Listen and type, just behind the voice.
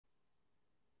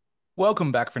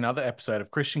Welcome back for another episode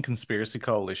of Christian Conspiracy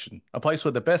Coalition, a place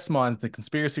where the best minds in the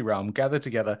conspiracy realm gather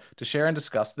together to share and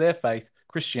discuss their faith,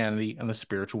 Christianity, and the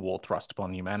spiritual war thrust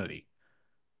upon humanity.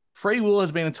 Free will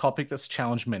has been a topic that's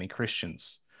challenged many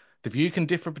Christians. The view can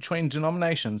differ between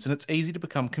denominations, and it's easy to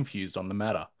become confused on the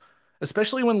matter,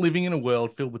 especially when living in a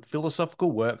world filled with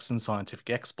philosophical works and scientific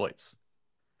exploits.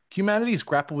 Humanity's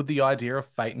grappled with the idea of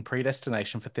fate and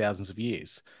predestination for thousands of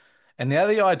years, and now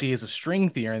the ideas of string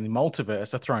theory and the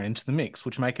multiverse are thrown into the mix,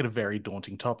 which make it a very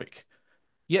daunting topic.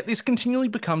 Yet this continually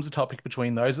becomes a topic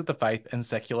between those of the faith and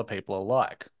secular people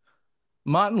alike.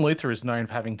 Martin Luther is known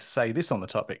for having to say this on the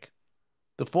topic: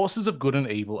 "The forces of good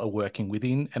and evil are working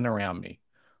within and around me.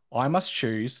 I must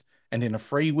choose, and in a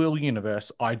free will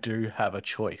universe, I do have a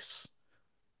choice."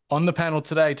 On the panel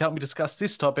today to help me discuss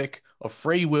this topic of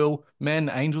free will, men,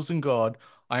 angels, and God,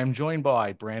 I am joined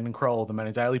by Brandon Kroll of the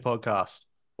Man Daily podcast.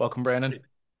 Welcome, Brandon.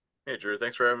 Hey, Drew,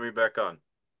 thanks for having me back on.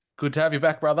 Good to have you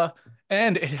back, brother.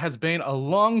 And it has been a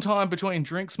long time between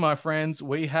drinks, my friends.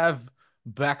 We have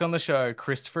back on the show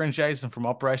Christopher and Jason from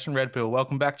Operation Red Pill.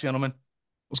 Welcome back, gentlemen.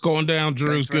 What's going down, Drew?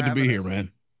 Thanks It's for good to be having here, us.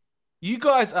 man. You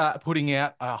guys are putting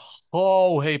out a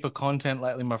whole heap of content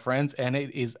lately, my friends, and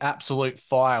it is absolute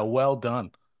fire. Well done.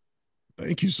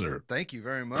 Thank you, sir. Thank you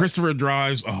very much. Christopher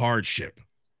drives a hard ship.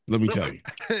 Let me tell you.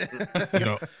 You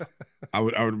know, I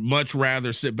would much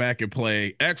rather sit back and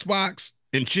play Xbox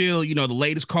and chill. You know, the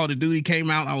latest Call of Duty came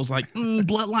out. And I was like,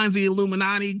 Bloodlines, the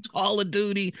Illuminati, Call of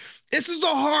Duty. This is a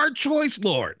hard choice,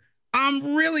 Lord.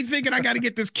 I'm really thinking I got to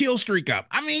get this kill streak up.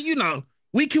 I mean,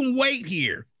 we can wait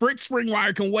here. Fritz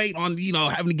Springwire can wait on,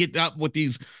 having to get up with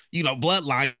these,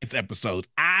 Bloodlines episodes.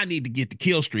 I need to get the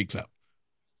kill streaks up.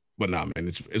 But nah, man,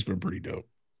 it's been pretty dope.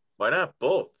 Why not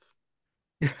both?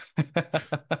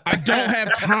 I don't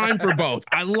have time for both.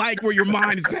 I like where your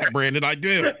mind is at, Brandon. I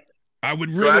do. I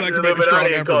would really like to make a strong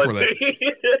effort for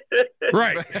that.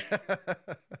 Right.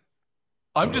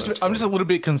 I'm just a little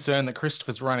bit concerned that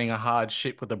Christopher's running a hard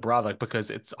ship with a brother because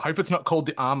I hope it's not called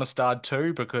the Armistad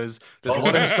 2 because there's a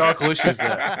lot of historical issues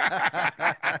there.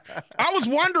 I was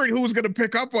wondering who was going to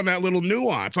pick up on that little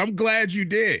nuance. I'm glad you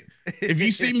did. If you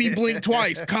see me blink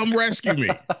twice, come rescue me.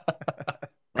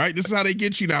 Right? This is how they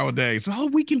get you nowadays. Oh,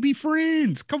 we can be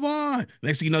friends. Come on.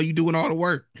 Next thing you know, you're doing all the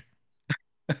work.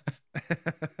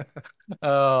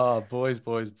 Oh, boys.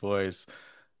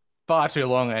 Far too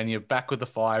long, and you're back with the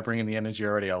fire, bringing the energy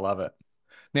already. I love it.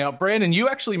 Now, Brandon, you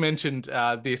actually mentioned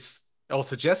this, or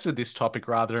suggested this topic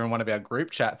rather, in one of our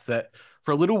group chats, that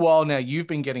for a little while now, you've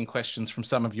been getting questions from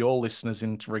some of your listeners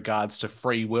in regards to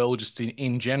free will, just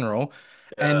in general.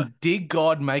 And did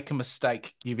God make a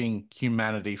mistake giving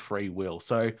humanity free will?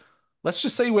 So let's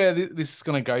just see where this is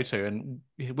going to go to. And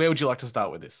where would you like to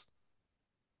start with this?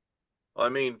 Well, I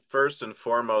mean, first and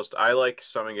foremost, I like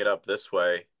summing it up this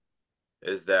way,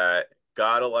 is that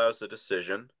God allows the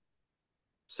decision,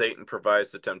 Satan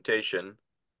provides the temptation,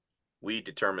 we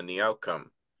determine the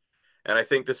outcome. And I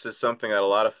think this is something that a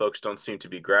lot of folks don't seem to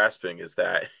be grasping, is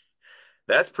that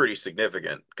that's pretty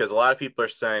significant because a lot of people are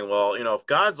saying, well, if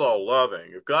God's all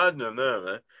loving, if God,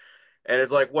 and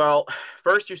it's like, well,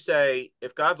 first you say,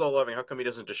 if God's all loving, how come he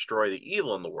doesn't destroy the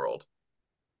evil in the world?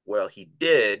 Well, he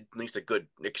did, at least a good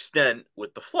extent,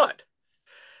 with the flood.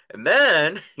 And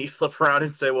then you flip around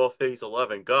and say, well, if he's a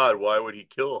loving God, why would he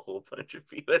kill a whole bunch of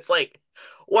people? It's like,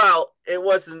 well, it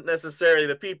wasn't necessarily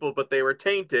the people, but they were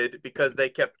tainted because they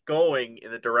kept going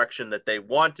in the direction that they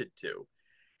wanted to.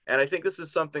 And I think this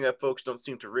is something that folks don't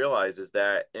seem to realize, is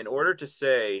that in order to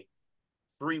say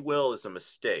free will is a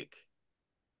mistake,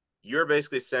 you're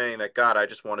basically saying that, God, I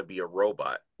just want to be a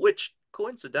robot, which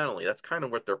coincidentally, that's kind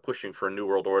of what they're pushing for a new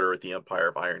world order at the Empire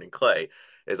of Iron and Clay,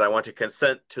 is I want to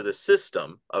consent to the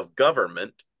system of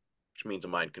government, which means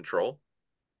mind control.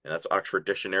 And that's Oxford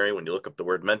Dictionary. When you look up the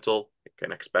word mental, it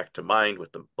connects back to mind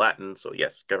with the Latin. So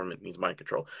yes, government means mind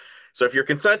control. So if you're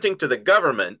consenting to the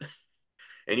government,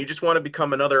 and you just want to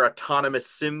become another autonomous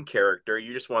sim character,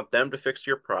 you just want them to fix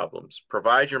your problems,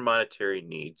 provide your monetary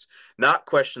needs, not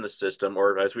question the system,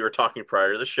 or as we were talking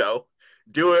prior to the show,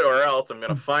 do it or else I'm going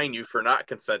to fine you for not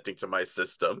consenting to my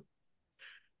system.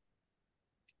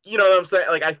 You know what I'm saying?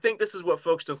 Like, I think this is what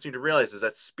folks don't seem to realize, is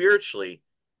that spiritually,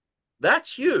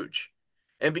 that's huge.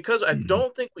 And because I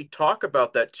don't think we talk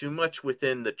about that too much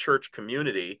within the church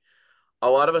community, a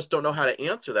lot of us don't know how to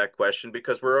answer that question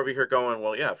because we're over here going,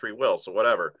 well, yeah, free will, so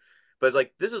whatever. But it's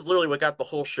like, this is literally what got the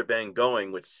whole shebang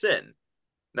going with sin.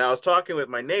 Now, I was talking with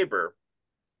my neighbor.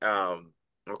 I'll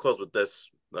close with this,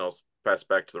 then I'll pass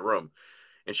back to the room.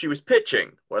 And she was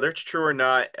pitching, whether it's true or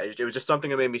not, it was just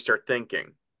something that made me start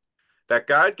thinking that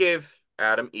God gave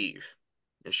Adam Eve,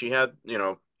 and she had,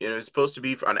 it was supposed to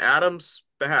be on Adam's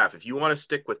behalf. If you want to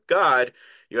stick with God,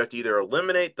 you have to either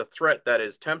eliminate the threat that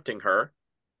is tempting her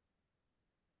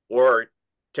or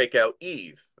take out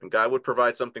Eve. And God would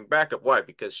provide something backup. Why?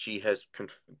 Because she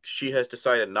has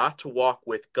decided not to walk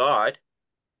with God,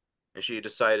 and she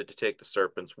decided to take the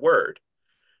serpent's word,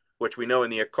 which we know in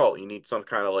the occult, you need some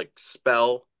kind of like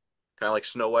spell, kind of like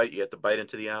Snow White. You have to bite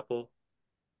into the apple.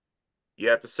 You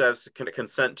have to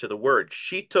consent to the word.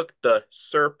 She took the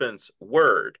serpent's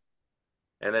word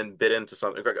and then bit into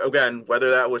something. Again,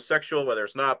 whether that was sexual, whether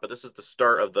it's not, but this is the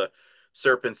start of the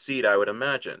serpent seed, I would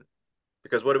imagine.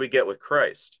 Because what do we get with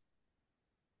Christ?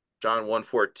 John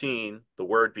 1:14, the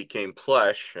word became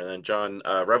flesh, and then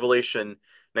Revelation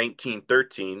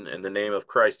 19:13, and the name of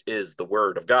Christ is the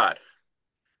word of God.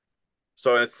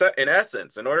 So in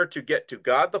essence, in order to get to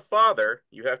God the Father,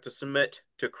 you have to submit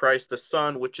to Christ the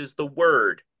Son, which is the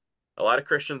word. A lot of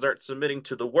Christians aren't submitting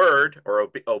to the word or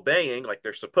obeying like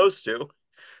they're supposed to.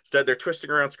 Instead, they're twisting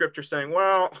around scripture saying,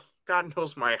 well, God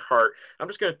knows my heart. I'm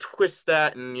just going to twist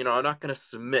that and, I'm not going to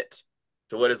submit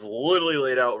to what is literally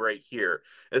laid out right here.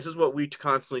 This is what we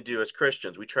constantly do as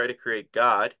Christians. We try to create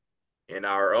God in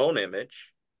our own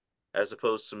image as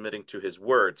opposed to submitting to his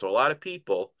word. So a lot of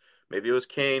people, maybe it was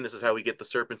Cain, this is how we get the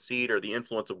serpent seed or the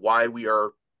influence of why we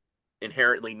are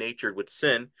inherently natured with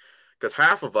sin, because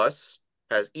half of us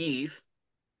has Eve,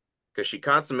 because she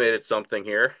consummated something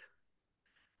here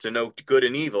to know good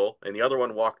and evil, and the other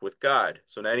one walked with God.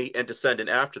 So now any and descendant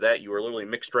after that, you were literally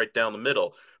mixed right down the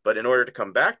middle. But in order to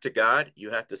come back to God, you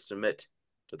have to submit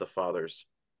to the Father's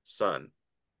Son,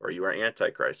 or you are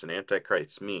Antichrist, and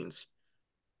Antichrist means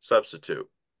substitute.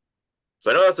 So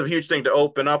I know that's a huge thing to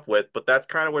open up with, but that's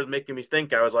kind of what was making me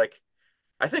think. I was like,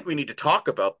 I think we need to talk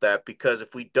about that, because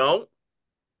if we don't,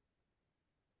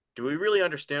 do we really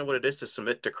understand what it is to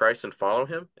submit to Christ and follow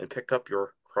him and pick up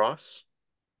your cross?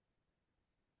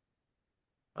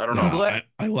 I don't No, I'm know. glad.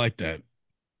 I like that.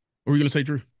 What were you gonna say,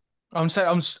 Drew?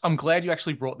 I'm glad you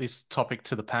actually brought this topic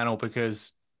to the panel,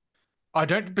 because I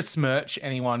don't besmirch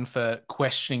anyone for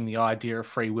questioning the idea of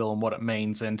free will and what it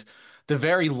means. And the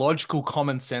very logical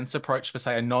common sense approach for,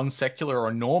 say, a non-secular or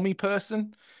a normie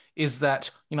person is that,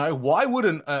 why would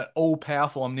an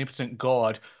all-powerful, omnipotent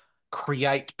God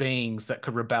create beings that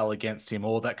could rebel against him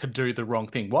or that could do the wrong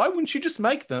thing? Why wouldn't you just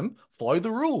make them follow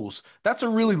the rules? That's a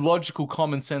really logical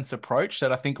common sense approach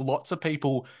that I think lots of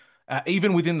people,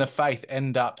 even within the faith,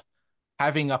 end up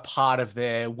having a part of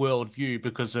their worldview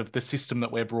because of the system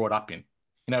that we're brought up in.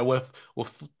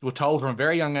 We're told from a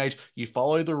very young age, you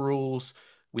follow the rules.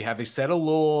 We have this set of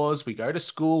laws. We go to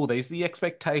school. These are the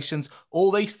expectations.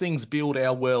 All these things build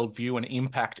our worldview and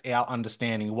impact our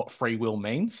understanding of what free will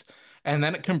means. And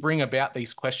then it can bring about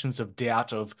these questions of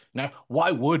doubt of, why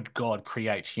would God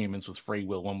create humans with free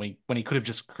will when he could have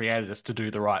just created us to do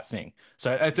the right thing?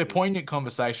 So it's a poignant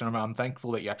conversation. I'm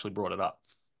thankful that you actually brought it up.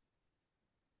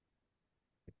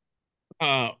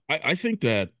 I think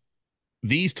that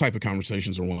these type of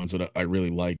conversations are ones that I really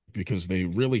like, because they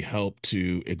really help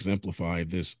to exemplify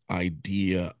this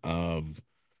idea of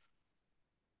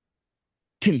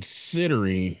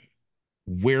considering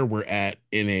where we're at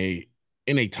in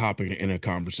a topic, in a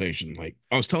conversation. Like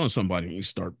I was telling somebody, we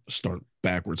start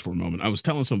backwards for a moment. I was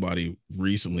telling somebody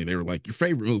recently, they were like, your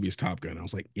favorite movie is Top Gun. I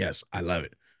was like, yes, I love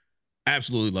it.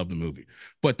 Absolutely love the movie.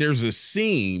 But there's a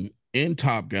scene in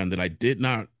Top Gun that I did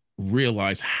not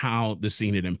realize how the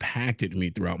scene had impacted me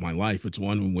throughout my life. It's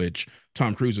one in which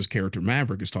Tom Cruise's character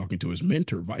Maverick is talking to his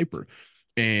mentor Viper,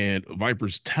 and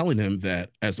Viper's telling him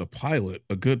that as a pilot,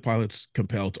 a good pilot's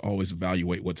compelled to always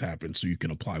evaluate what's happened so you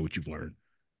can apply what you've learned.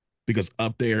 Because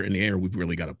up there in the air, we've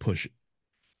really got to push it.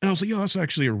 And I was like, yo, that's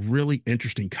actually a really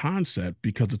interesting concept,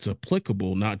 because it's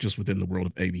applicable not just within the world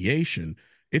of aviation,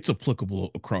 it's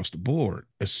applicable across the board,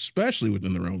 especially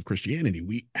within the realm of Christianity.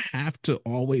 We have to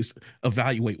always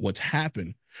evaluate what's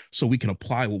happened so we can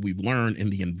apply what we've learned in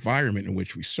the environment in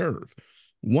which we serve.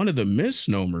 One of the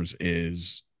misnomers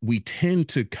is we tend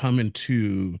to come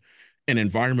into an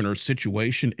environment or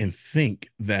situation and think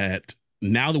that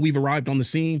now that we've arrived on the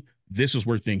scene, this is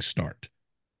where things start.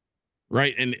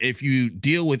 Right. And if you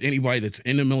deal with anybody that's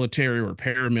in a military or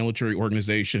paramilitary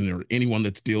organization, or anyone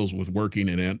that deals with working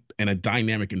in a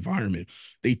dynamic environment,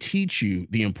 they teach you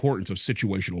the importance of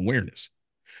situational awareness.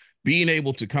 Being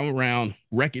able to come around,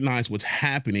 recognize what's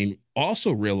happening,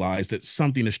 also realize that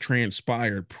something has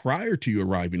transpired prior to you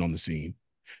arriving on the scene.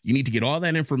 You need to get all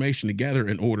that information together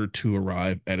in order to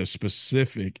arrive at a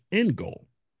specific end goal.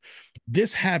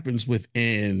 This happens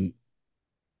within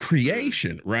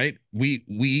creation, right?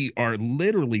 We are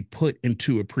literally put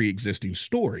into a pre-existing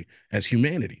story as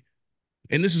humanity.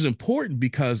 And this is important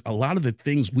because a lot of the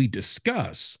things we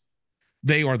discuss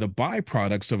They are the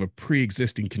byproducts of a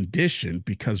pre-existing condition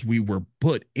because we were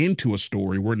put into a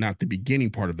story. We're not the beginning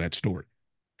part of that story.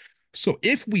 So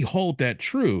if we hold that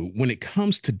true, when it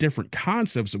comes to different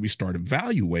concepts that we start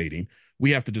evaluating,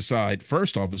 we have to decide,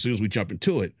 first off, as soon as we jump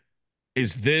into it,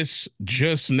 is this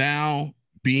just now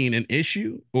being an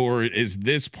issue, or is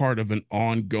this part of an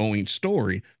ongoing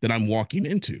story that I'm walking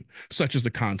into, such as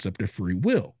the concept of free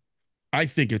will? I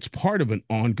think it's part of an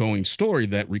ongoing story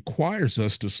that requires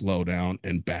us to slow down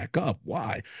and back up.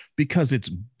 Why? Because it's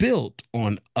built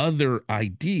on other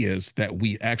ideas that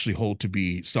we actually hold to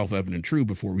be self-evident true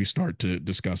before we start to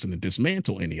discuss and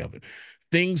dismantle any of it.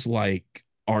 Things like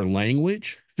our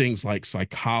language, things like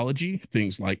psychology,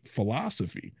 things like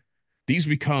philosophy. These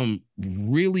become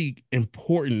really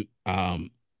important. I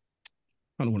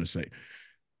don't want to say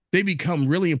they become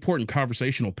really important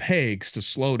conversational pegs to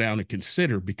slow down and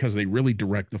consider because they really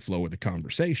direct the flow of the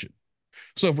conversation.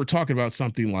 So if we're talking about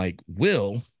something like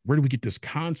will, where do we get this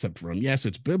concept from? Yes,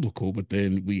 it's biblical, but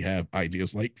then we have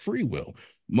ideas like free will.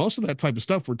 Most of that type of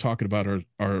stuff we're talking about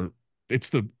are it's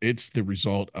the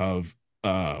result of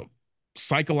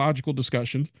psychological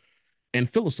discussions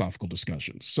and philosophical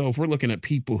discussions. So if we're looking at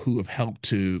people who have helped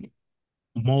to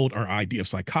mold our idea of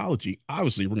psychology,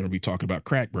 obviously we're going to be talking about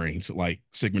crack brains like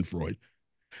Sigmund Freud.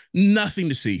 Nothing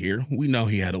to see here. We know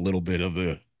he had a little bit of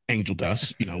the angel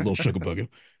dust, a little sugar booger.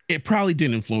 It probably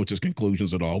didn't influence his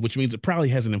conclusions at all, which means it probably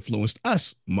hasn't influenced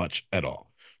us much at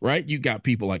all, right? You got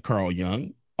people like Carl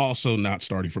Jung, also not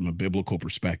starting from a biblical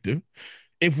perspective.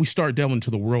 If we start delving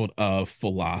into the world of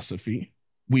philosophy,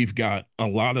 we've got a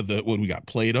lot of what we got: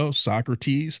 Plato,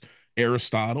 Socrates,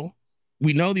 Aristotle.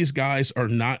 We know these guys are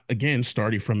not, again,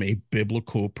 starting from a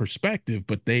biblical perspective,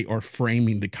 but they are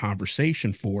framing the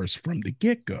conversation for us from the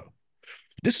get-go.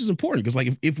 This is important because,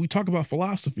 like, if we talk about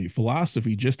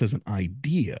philosophy just as an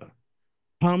idea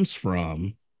comes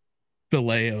from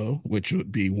phileo, which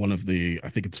would be one of the, I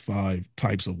think it's 5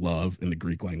 types of love in the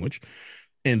Greek language,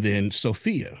 and then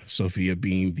Sophia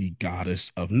being the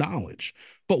goddess of knowledge.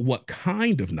 But what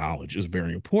kind of knowledge is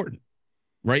very important,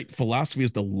 right? Philosophy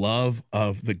is the love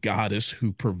of the goddess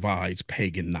who provides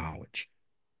pagan knowledge.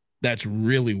 That's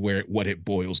really what it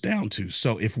boils down to.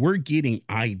 So if we're getting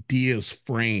ideas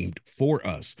framed for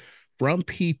us from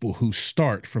people who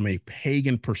start from a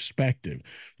pagan perspective,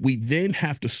 we then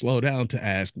have to slow down to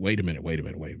ask, wait a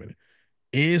minute,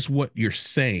 is what you're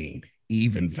saying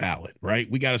even valid,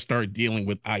 right? We got to start dealing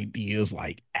with ideas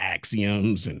like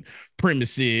axioms and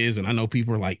premises. And I know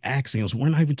people are like, axioms, we're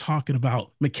not even talking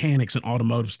about mechanics and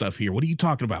automotive stuff here. What are you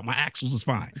talking about? My axles is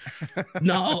fine.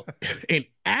 No, an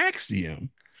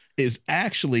axiom is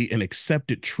actually an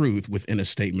accepted truth within a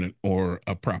statement or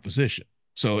a proposition.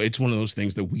 So it's one of those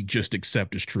things that we just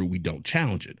accept as true. We don't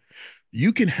challenge it.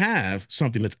 You can have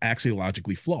something that's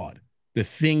axiologically flawed. The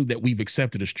thing that we've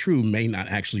accepted as true may not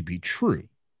actually be true,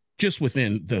 just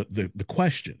within the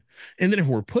question. And then if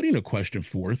we're putting a question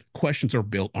forth, questions are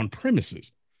built on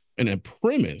premises. And a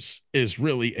premise is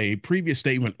really a previous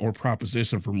statement or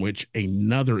proposition from which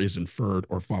another is inferred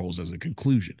or follows as a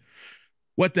conclusion.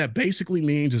 What that basically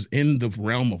means is, in the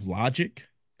realm of logic,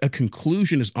 a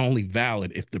conclusion is only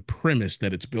valid if the premise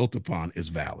that it's built upon is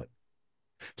valid.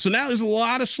 So now there's a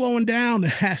lot of slowing down that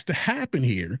has to happen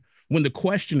here when the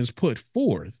question is put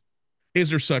forth: is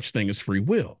there such thing as free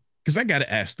will? Because I got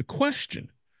to ask the question,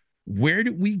 where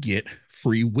did we get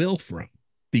free will from?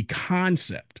 The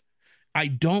concept. I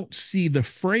don't see the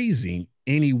phrasing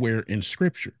anywhere in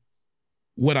scripture.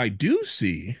 What I do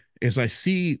see is I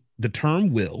see the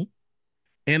term will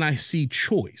and I see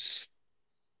choice.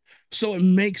 So it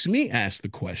makes me ask the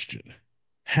question,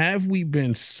 have we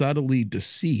been subtly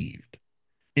deceived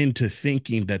into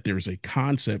thinking that there's a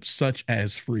concept such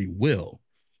as free will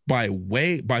by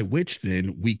which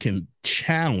then we can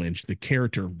challenge the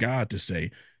character of God to say,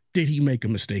 did he make a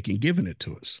mistake in giving it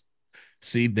to us?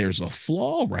 See, there's a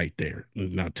flaw right there.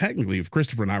 Now, technically, if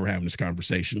Christopher and I were having this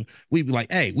conversation, we'd be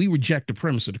like, hey, we reject the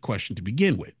premise of the question to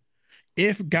begin with.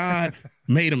 If God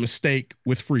made a mistake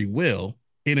with free will,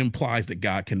 it implies that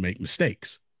God can make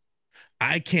mistakes.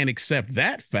 I can't accept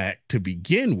that fact to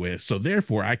begin with. So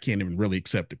therefore, I can't even really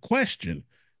accept the question,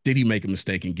 did he make a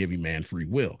mistake in giving man free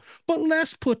will? But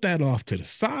let's put that off to the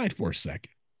side for a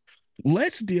second.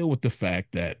 Let's deal with the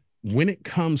fact that when it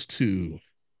comes to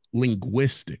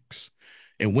linguistics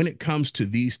and when it comes to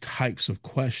these types of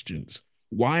questions,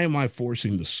 why am I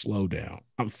forcing the slowdown?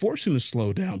 I'm forcing the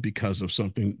slowdown because of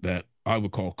something that I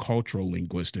would call cultural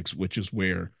linguistics, which is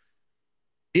where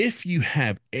if you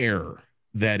have error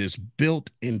that is built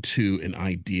into an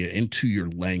idea, into your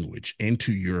language,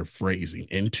 into your phrasing,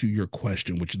 into your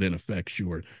question, which then affects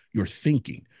your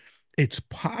thinking, it's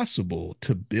possible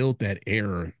to build that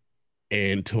error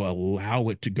and to allow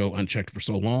it to go unchecked for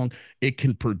so long, it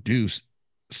can produce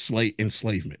slave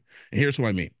enslavement. And here's what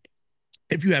I mean.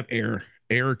 If you have error,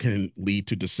 error can lead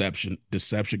to deception.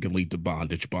 Deception can lead to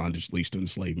bondage. Bondage leads to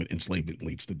enslavement. Enslavement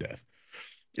leads to death.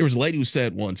 There was a lady who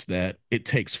said once that it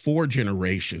takes 4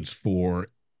 generations for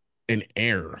an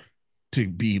error to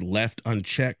be left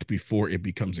unchecked before it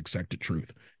becomes accepted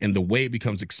truth. And the way it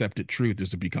becomes accepted truth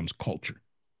is it becomes culture.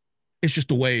 It's just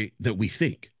the way that we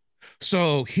think.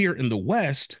 So here in the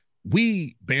West,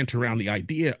 we banter around the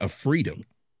idea of freedom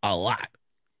a lot,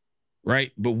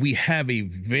 right? But we have a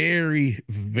very,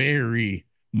 very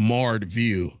marred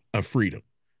view of freedom.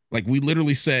 Like we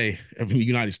literally say in the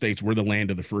United States, we're the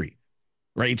land of the free,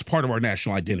 right? It's part of our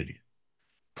national identity.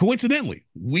 Coincidentally,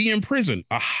 we imprison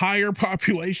a higher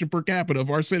population per capita of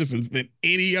our citizens than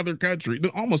any other country,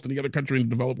 almost any other country in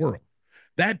the developed world.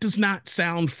 That does not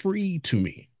sound free to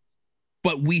me,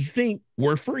 but we think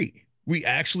we're free. We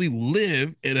actually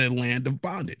live in a land of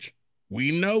bondage.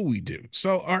 We know we do.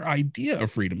 So our idea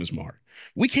of freedom is marred.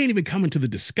 We can't even come into the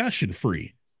discussion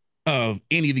free of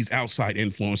any of these outside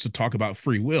influence to talk about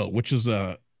free will, which is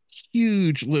a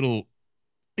huge little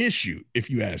issue, if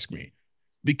you ask me.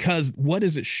 Because what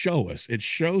does it show us? It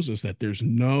shows us that there's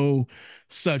no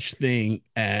such thing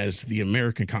as the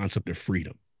American concept of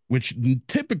freedom, which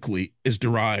typically is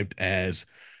derived as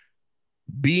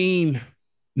being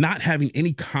not having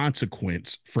any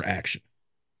consequence for action.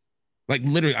 Like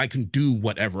literally, I can do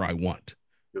whatever I want.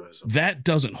 That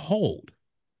doesn't hold.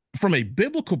 From a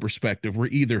biblical perspective, we're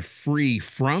either free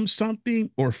from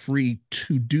something or free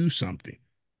to do something.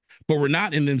 But we're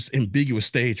not in this ambiguous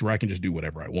stage where I can just do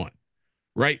whatever I want,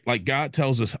 right? Like God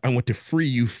tells us, I want to free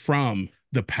you from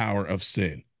the power of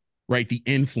sin, right? The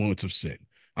influence of sin.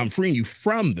 I'm freeing you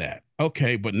from that.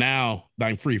 Okay, but now that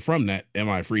I'm free from that, am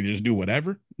I free to just do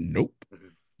whatever? Nope.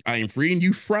 I am freeing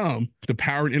you from the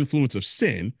power and influence of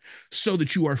sin so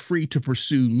that you are free to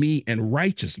pursue me and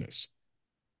righteousness,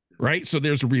 right? So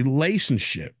there's a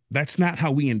relationship. That's not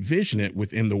how we envision it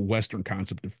within the Western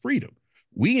concept of freedom.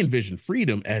 We envision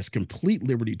freedom as complete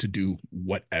liberty to do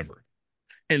whatever.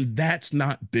 And that's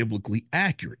not biblically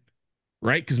accurate,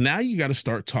 right? Because now you got to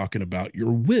start talking about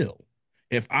your will.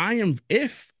 If I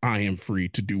am free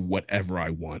to do whatever I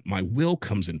want, my will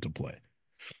comes into play.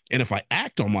 And if I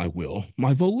act on my will,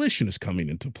 my volition is coming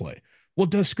into play. Well,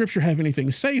 does scripture have anything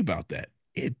to say about that?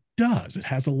 It does. It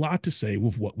has a lot to say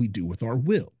with what we do with our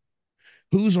will.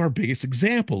 Who's our biggest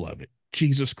example of it?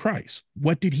 Jesus Christ.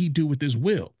 What did he do with his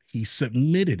will? He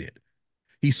submitted it.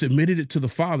 He submitted it to the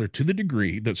Father to the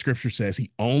degree that scripture says he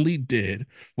only did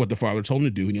what the Father told him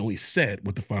to do, and he only said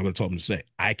what the Father told him to say.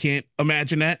 I can't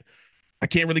imagine that. I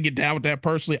can't really get down with that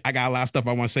personally. I got a lot of stuff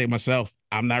I want to say myself.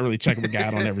 I'm not really checking with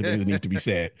God on everything that needs to be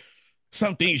said.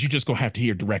 Some things you just gonna have to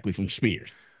hear directly from Spears.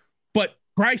 But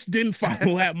Christ didn't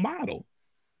follow that model,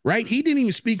 right? He didn't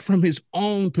even speak from his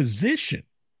own position.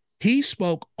 He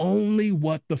spoke only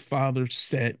what the Father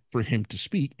said for him to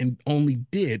speak and only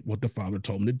did what the Father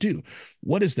told him to do.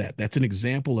 What is that? That's an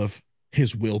example of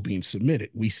his will being submitted.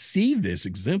 We see this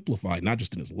exemplified not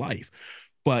just in his life,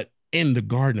 but in the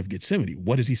Garden of Gethsemane.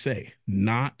 What does he say?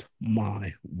 Not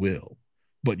my will,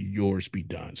 but yours be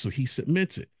done. So he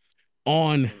submits it.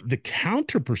 On the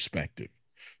counter perspective,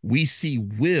 we see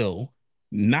will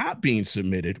not being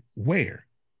submitted where?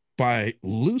 By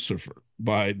Lucifer,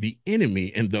 by the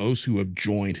enemy and those who have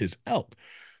joined his help.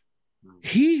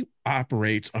 He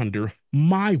operates under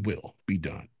my will be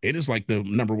done. It is like the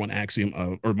number one axiom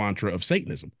of, or mantra of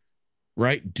Satanism,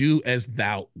 right? Do as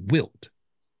thou wilt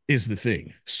is the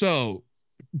thing. So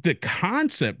the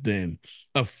concept then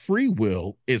of free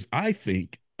will is, I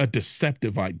think, a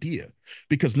deceptive idea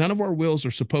because none of our wills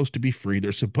are supposed to be free.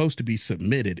 They're supposed to be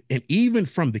submitted. And even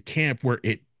from the camp where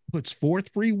it puts forth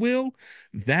free will,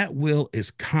 that will is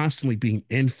constantly being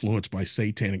influenced by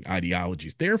satanic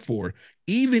ideologies. Therefore,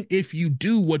 even if you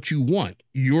do what you want,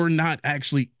 you're not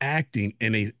actually acting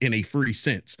in a free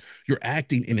sense. You're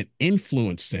acting in an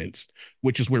influence sense,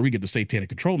 which is where we get the satanic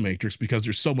control matrix, because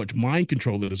there's so much mind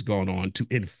control that has gone on to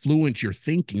influence your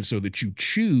thinking so that you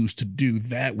choose to do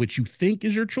that which you think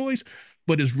is your choice,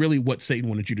 but is really what Satan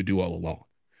wanted you to do all along.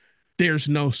 There's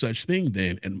no such thing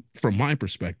then, and from my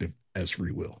perspective, as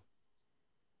free will.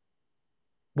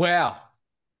 Wow.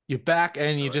 You're back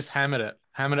and you just hammered it.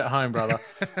 Hammered it home, brother.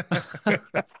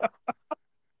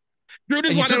 Drew,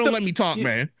 this is why they don't let me talk,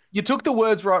 man. You took the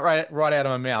words right out of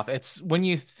my mouth. It's when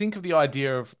you think of the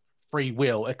idea of free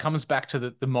will, it comes back to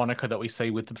the moniker that we see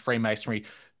with the Freemasonry,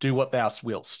 do what thou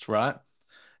willst, right?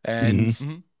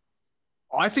 And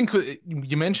I think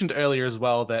you mentioned earlier as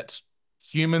well that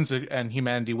humans and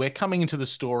humanity, we're coming into the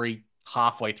story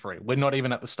halfway through. We're not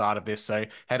even at the start of this. So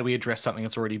how do we address something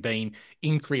that's already been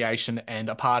in creation and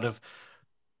a part of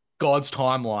God's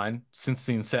timeline since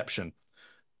the inception?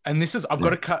 And this is, I've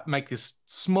got to Right. make this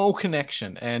small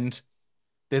connection. And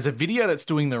there's a video that's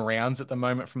doing the rounds at the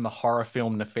moment from the horror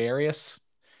film Nefarious,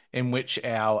 in which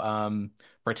our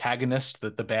protagonist,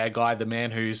 the bad guy, the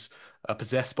man who's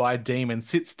possessed by a demon,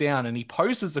 sits down and he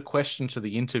poses a question to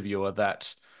the interviewer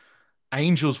that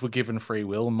angels were given free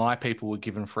will, my people were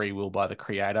given free will by the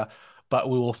creator, but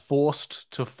we were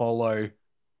forced to follow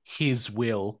his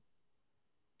will,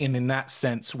 and in that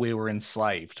sense we were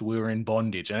enslaved, we were in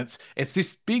bondage. And it's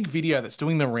this big video that's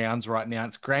doing the rounds right now.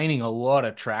 It's gaining a lot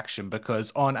of traction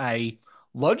because on a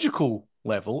logical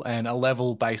level and a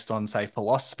level based on, say,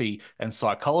 philosophy and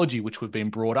psychology, which we've been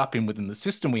brought up in within the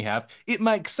system we have, it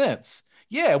makes sense.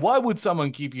 Yeah, why would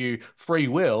someone give you free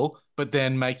will but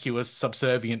then make you as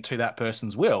subservient to that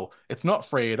person's will? It's not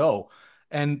free at all.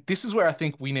 And this is where I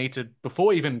think we need to, before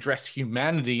we even address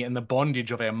humanity and the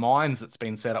bondage of our minds that's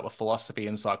been set up with philosophy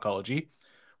and psychology,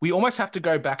 we almost have to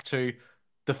go back to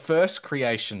the first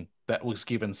creation that was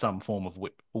given some form of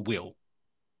will,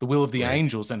 the will of the Right.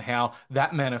 angels, and how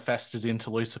that manifested into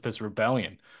Lucifer's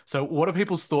rebellion. So, what are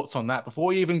people's thoughts on that before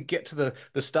we even get to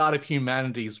the start of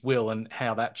humanity's will and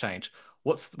how that changed?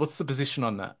 What's the position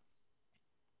on that?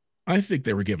 I think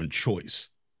they were given choice,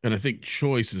 and I think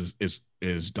choice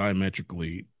is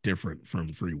diametrically different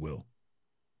from free will.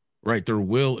 Right, their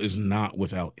will is not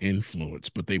without influence,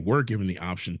 but they were given the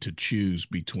option to choose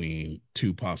between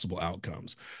two possible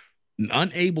outcomes,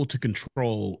 unable to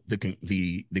control the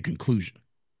conclusion.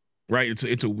 Right,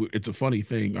 it's a funny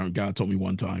thing. God told me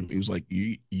one time, he was like,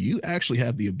 you actually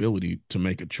have the ability to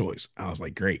make a choice. I was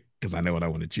like, great, because I know what I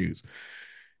want to choose.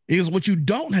 He goes, what you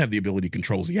don't have the ability to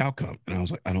control is the outcome. And I was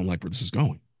like, I don't like where this is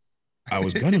going. I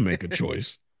was gonna make a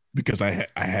choice because I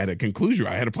had a conclusion.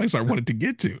 I had a place I wanted to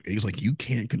get to. And he's like, you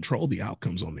can't control the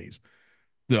outcomes on these.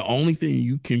 The only thing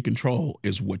you can control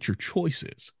is what your choice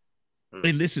is. Hmm.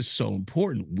 And this is so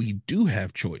important. We do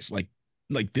have choice. Like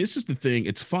this is the thing.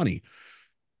 It's funny.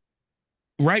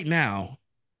 Right now,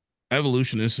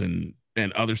 evolutionists and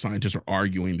other scientists are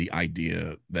arguing the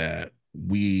idea that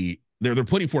they're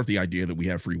putting forth the idea that we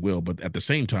have free will, but at the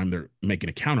same time they're making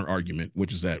a counter argument,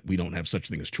 which is that we don't have such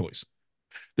thing as choice.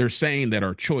 They're saying that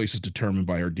our choice is determined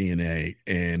by our DNA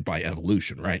and by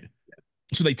evolution, right?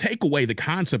 So they take away the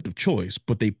concept of choice,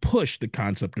 but they push the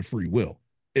concept of free will.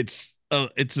 It's a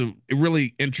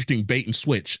really interesting bait and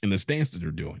switch in this dance that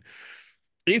they're doing.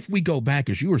 If we go back,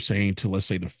 as you were saying, to let's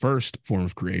say the first form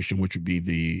of creation, which would be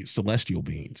the celestial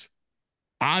beings,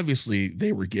 obviously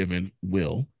they were given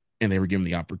will and they were given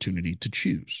the opportunity to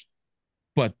choose.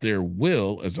 But their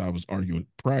will, as I was arguing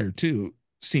prior to,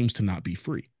 seems to not be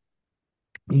free.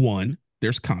 One,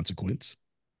 there's consequence.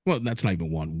 Well, that's not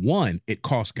even one. One, it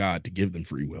cost God to give them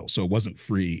free will. So it wasn't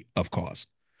free of cost.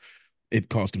 It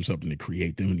cost him something to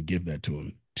create them and to give that to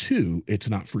him. Two, it's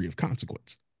not free of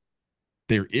consequence.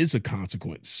 There is a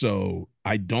consequence. So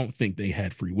I don't think they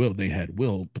had free will. They had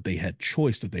will, but they had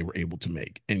choice that they were able to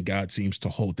make. And God seems to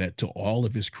hold that to all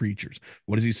of his creatures.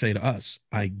 What does he say to us?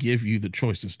 I give you the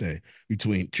choice to stay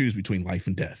choose between life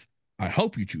and death. I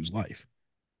hope you choose life.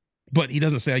 But he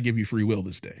doesn't say I give you free will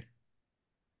this day.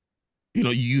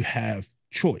 You have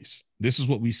choice. This is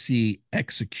what we see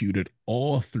executed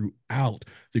all throughout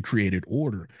the created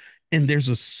order. And there's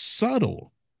a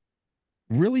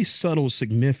really subtle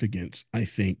significance, I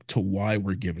think, to why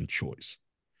we're given choice.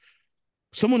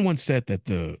 Someone once said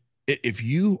that if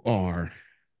you are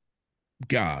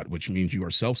God, which means you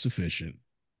are self-sufficient,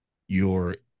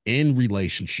 you're in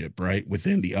relationship, right,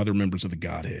 within the other members of the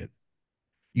Godhead,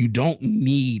 you don't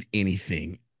need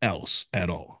anything else at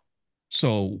all.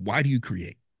 So why do you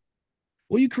create?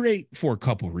 Well, you create for a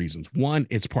couple of reasons. One,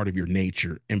 it's part of your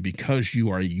nature. And because you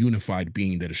are a unified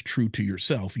being that is true to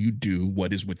yourself, you do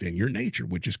what is within your nature,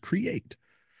 which is create.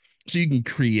 So you can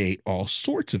create all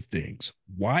sorts of things.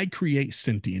 Why create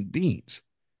sentient beings?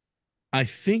 I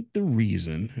think the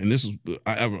reason, and this is,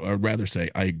 I'd rather say,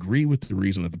 I agree with the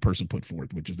reason that the person put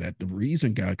forth, which is that the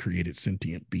reason God created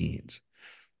sentient beings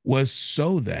was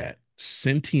so that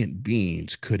sentient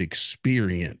beings could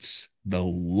experience the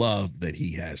love that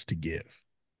he has to give.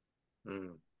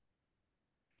 Hmm.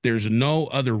 There's no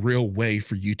other real way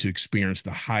for you to experience the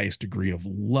highest degree of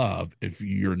love if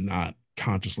you're not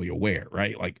consciously aware,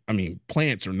 right? Like, I mean,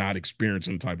 plants are not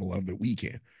experiencing the type of love that we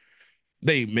can.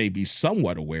 They may be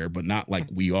somewhat aware, but not like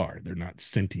we are. They're not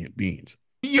sentient beings.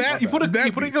 You put you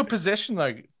That put a be good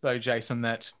position though, Jason,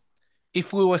 that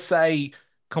if we were, say,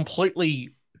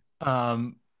 completely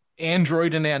um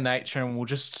android in our nature and we're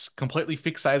just completely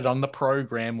fixated on the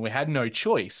program, we had no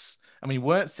choice, and we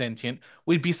weren't sentient,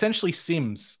 we'd be essentially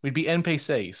Sims. We'd be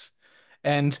NPCs.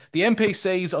 And the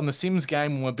NPCs on the Sims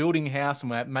game, when we're building a house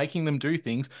and we're making them do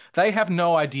things, they have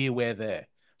no idea we're there.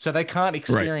 So they can't Right.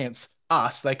 experience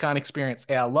us. They can't experience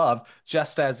our love,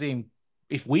 just as in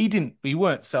if we didn't,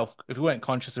 if we weren't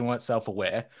conscious and weren't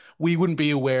self-aware, we wouldn't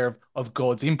be aware of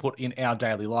God's input in our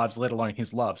daily lives, let alone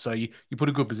his love. So you put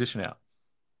a good position out.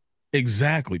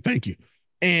 Exactly. Thank you.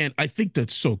 And I think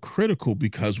that's so critical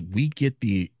because we get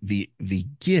the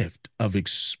gift of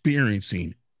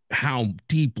experiencing how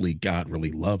deeply God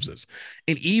really loves us.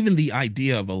 And even the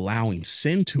idea of allowing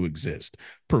sin to exist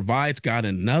provides God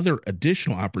another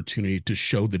additional opportunity to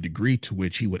show the degree to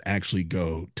which he would actually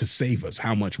go to save us,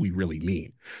 how much we really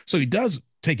mean. So he does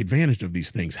take advantage of these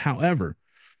things. However,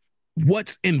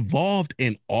 what's involved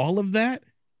in all of that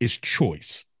is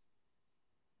choice.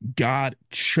 God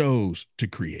chose to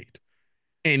create.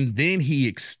 And then he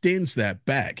extends that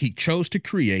back. He chose to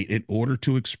create in order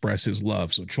to express his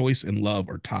love. So choice and love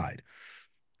are tied.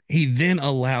 He then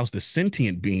allows the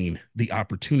sentient being the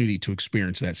opportunity to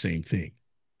experience that same thing.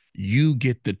 You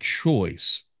get the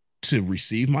choice to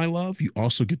receive my love. You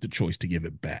also get the choice to give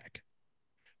it back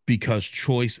because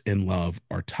choice and love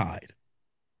are tied.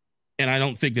 And I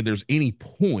don't think that there's any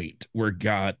point where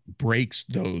God breaks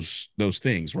those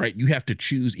things, right? You have to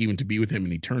choose even to be with him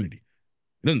in eternity.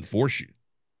 It doesn't force you.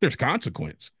 There's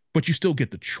consequence, but you still get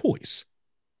the choice.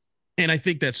 And I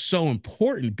think that's so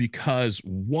important because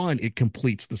one, it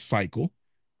completes the cycle.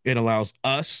 It allows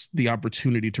us the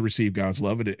opportunity to receive God's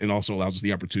love. It also allows us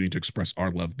the opportunity to express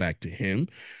our love back to him.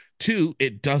 Two,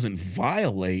 it doesn't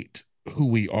violate who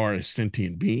we are as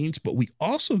sentient beings, but we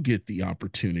also get the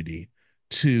opportunity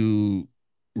to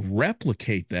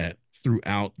replicate that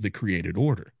throughout the created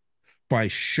order by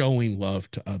showing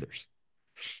love to others.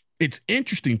 It's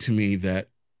interesting to me that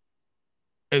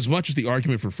as much as the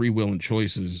argument for free will and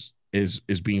choices is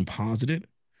being posited,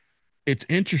 it's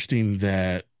interesting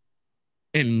that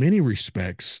in many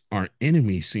respects, our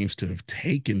enemy seems to have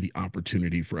taken the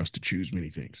opportunity for us to choose many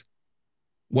things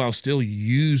while still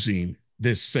using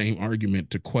this same argument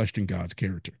to question God's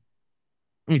character.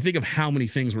 I mean, think of how many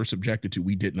things we're subjected to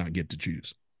we did not get to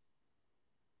choose.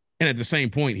 And at the same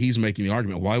point, he's making the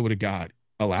argument, why would a God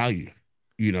allow you,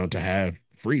 to have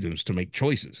freedoms to make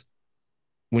choices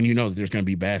when you know that there's going to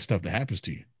be bad stuff that happens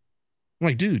to you? I'm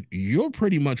like, dude, you're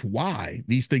pretty much why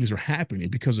these things are happening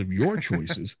because of your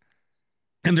choices.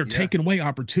 And they're Yeah. taking away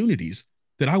opportunities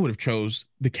that I would have chose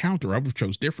the counter. I would have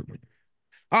chose differently.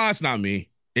 Oh, it's not me.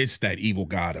 It's that evil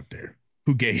God up there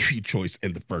who gave you choice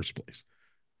in the first place.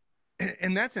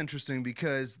 And that's interesting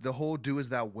because the whole do as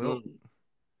thou wilt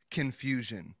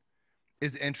confusion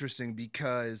is interesting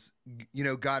because,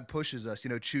 God pushes us,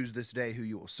 choose this day who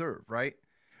you will serve, right?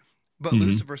 But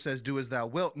Lucifer says, do as thou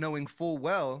wilt, knowing full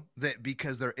well that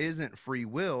because there isn't free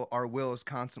will, our will is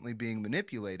constantly being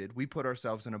manipulated. We put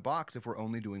ourselves in a box if we're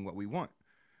only doing what we want.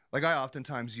 Like I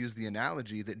oftentimes use the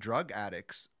analogy that drug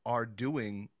addicts are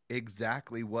doing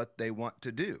exactly what they want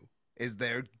to do, is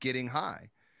they're getting high.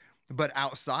 But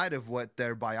outside of what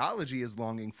their biology is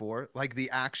longing for, like the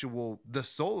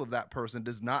soul of that person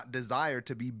does not desire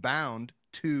to be bound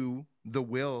to the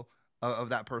will of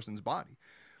that person's body.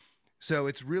 So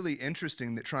it's really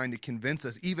interesting that trying to convince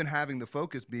us, even having the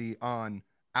focus be on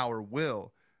our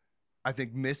will, I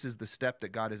think misses the step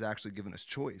that God has actually given us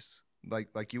choice,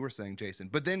 like you were saying, Jason.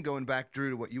 But then going back, Drew,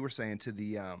 to what you were saying to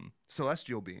the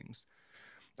celestial beings,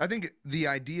 I think the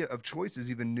idea of choice is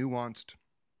even nuanced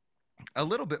a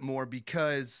little bit more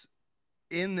because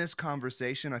in this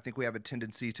conversation, I think we have a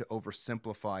tendency to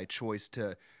oversimplify choice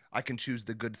to I can choose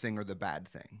the good thing or the bad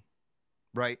thing,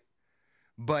 right?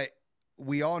 But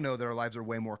we all know that our lives are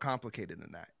way more complicated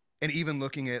than that. And even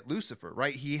looking at Lucifer,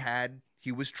 right? He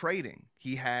was trading.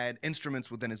 He had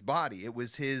instruments within his body. It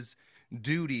was his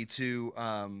duty to,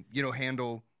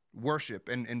 handle worship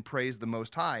and praise the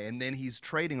Most High. And then he's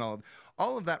trading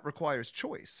all of that requires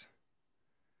choice.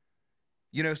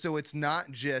 So it's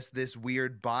not just this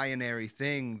weird binary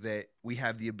thing that we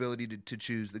have the ability to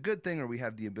choose the good thing or we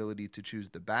have the ability to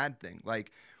choose the bad thing.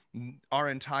 Like our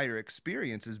entire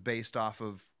experience is based off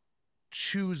of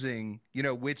choosing,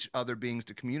 which other beings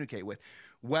to communicate with,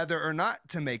 whether or not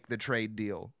to make the trade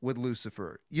deal with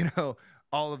Lucifer,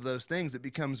 all of those things, it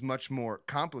becomes much more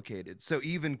complicated. So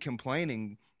even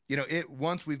complaining,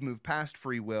 once we've moved past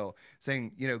free will,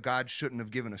 saying, God shouldn't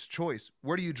have given us choice,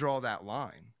 where do you draw that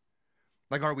line?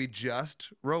 Like, are we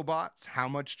just robots? How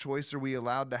much choice are we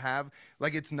allowed to have?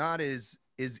 Like, it's not as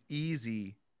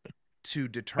easy to I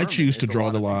determine choose to as a draw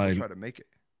lot the of people line. try to make it.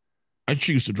 I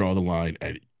choose to draw the line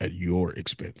at your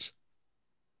expense.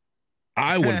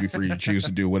 I want to be free to choose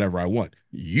to do whatever I want.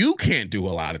 You can't do a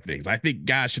lot of things. I think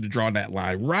God should have drawn that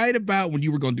line right about when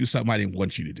you were going to do something I didn't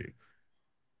want you to do.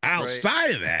 Right.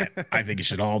 Outside of that, I think it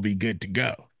should all be good to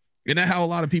go. Isn't that how a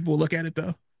lot of people look at it,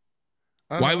 though?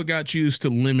 Why Uh-huh. would God choose to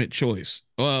limit choice?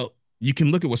 Well, you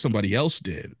can look at what somebody else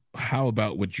did. How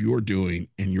about what you're doing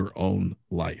in your own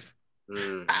life? I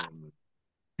Mhm.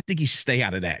 think he should stay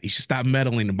out of that. He should stop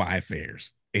meddling in my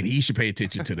affairs, and he should pay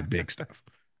attention to the big stuff.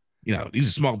 You know, these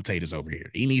are small potatoes over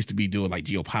here. He needs to be doing like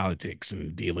geopolitics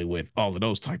and dealing with all of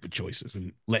those type of choices,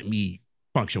 and let me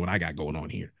function what I got going on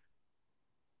here.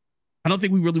 I don't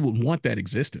think we really would want that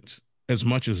existence as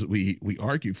much as we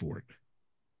argue for it.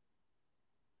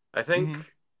 I think, Hmm.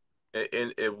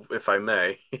 if I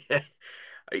may,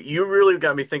 you really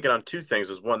got me thinking on two things.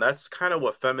 Is one, that's kind of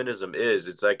what feminism is.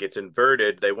 It's like it's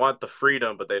inverted. They want the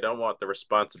freedom, but they don't want the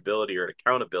responsibility or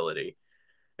accountability.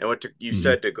 And you Mm-hmm.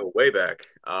 said to go way back,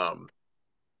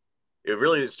 it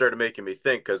really started making me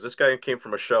think because this guy came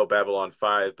from a show, Babylon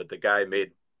 5, but the guy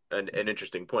made an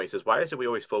interesting point. He says, why is it we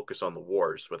always focus on the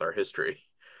wars with our history?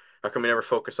 How come we never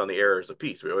focus on the eras of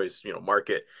peace? We always, mark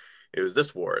it was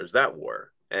this war, it was that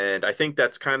war. And I think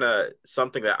that's kind of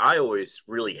something that I always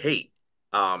really hate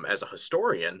as a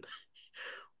historian.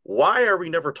 Why are we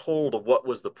never told of what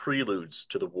was the preludes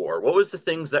to the war? What was the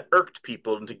things that irked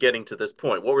people into getting to this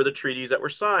point? What were the treaties that were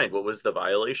signed? What was the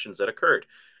violations that occurred?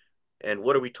 And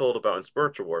what are we told about in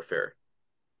spiritual warfare?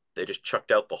 They just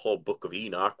chucked out the whole book of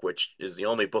Enoch, which is the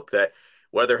only book that,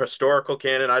 whether historical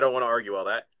canon, I don't want to argue all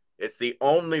that. It's the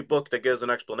only book that gives an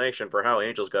explanation for how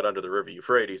angels got under the river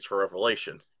Euphrates for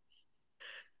Revelation.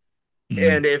 Mm-hmm.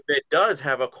 And if it does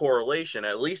have a correlation,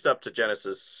 at least up to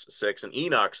Genesis 6 and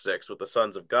Enoch 6, with the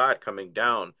sons of God coming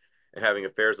down and having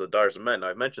affairs with the daughters of men. Now,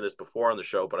 I've mentioned this before on the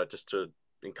show, but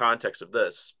in context of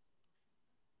this.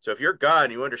 So if you're God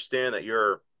and you understand that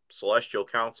your celestial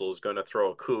council is going to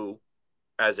throw a coup,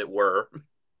 as it were,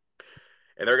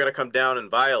 and they're going to come down and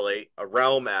violate a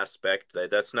realm aspect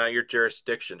that's not your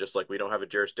jurisdiction, just like we don't have a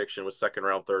jurisdiction with second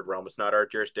realm, third realm. It's not our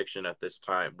jurisdiction at this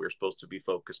time. We're supposed to be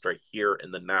focused right here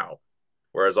in the now.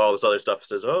 Whereas all this other stuff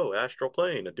says, oh, astral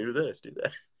plane, do this, do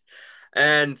that.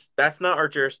 And that's not our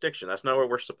jurisdiction. That's not what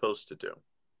we're supposed to do.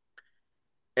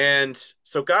 And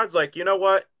so God's like, you know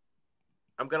what?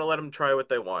 I'm going to let them try what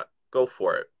they want. Go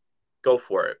for it. Go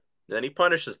for it. And then he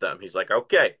punishes them. He's like,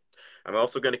 okay, I'm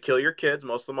also going to kill your kids,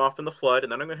 most of them off in the flood,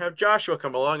 and then I'm going to have Joshua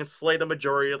come along and slay the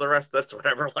majority of the rest. That's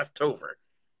whatever left over.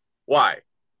 Why?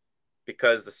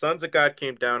 Because the sons of God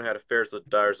came down, had affairs with the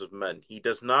daughters of men. He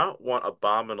does not want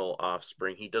abominable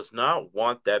offspring. He does not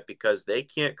want that because they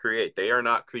can't create. They are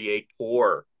not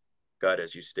creator, God,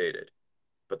 as you stated.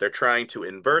 But they're trying to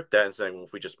invert that and saying, well,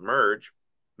 if we just merge,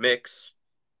 mix,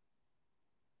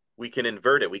 we can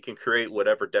invert it. We can create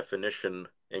whatever definition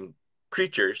and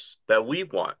creatures that we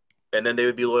want. And then they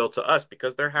would be loyal to us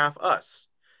because they're half us,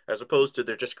 as opposed to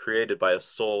they're just created by a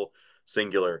sole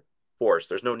singular force.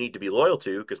 There's no need to be loyal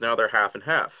to because now they're half and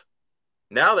half.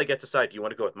 Now they get to decide, do you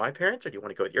want to go with my parents or do you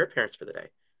want to go with your parents for the day?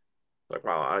 Like,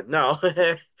 well, no,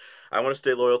 I want to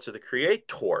stay loyal to the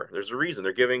creator. There's a reason.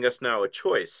 They're giving us now a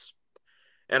choice.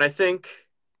 And I think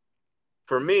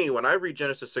for me, when I read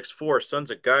Genesis 6:4, sons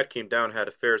of God came down, had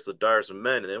affairs with the daughters of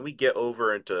men, and then we get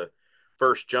over into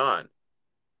First John.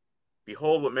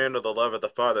 Behold, what manner of the love of the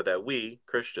Father that we,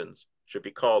 Christians, should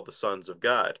be called the sons of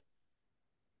God.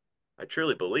 I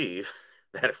truly believe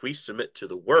that if we submit to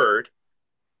the word,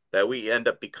 that we end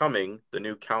up becoming the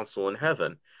new council in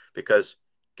heaven. Because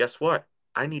guess what?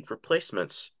 I need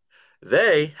replacements.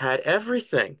 They had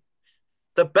everything,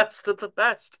 the best of the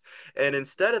best. And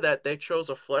instead of that, they chose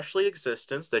a fleshly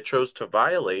existence. They chose to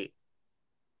violate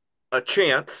a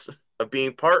chance of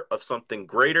being part of something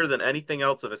greater than anything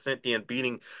else of a sentient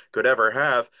being could ever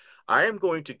have. I am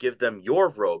going to give them your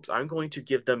robes. I'm going to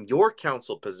give them your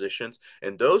council positions.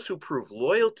 And those who prove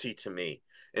loyalty to me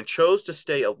and chose to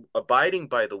stay abiding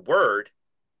by the word,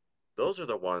 those are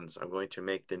the ones I'm going to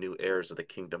make the new heirs of the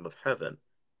kingdom of heaven.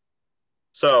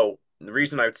 So the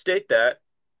reason I would state that,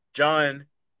 John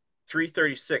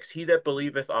 3:36, he that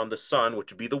believeth on the Son,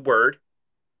 which would be the word,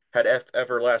 had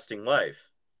everlasting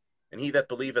life. And he that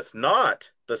believeth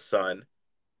not the Son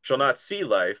shall not see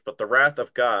life, but the wrath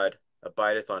of God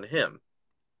abideth on him.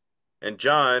 And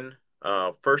John,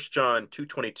 1 John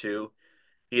 2:22,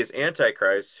 he is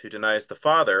Antichrist who denies the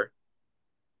Father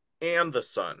and the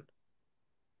Son.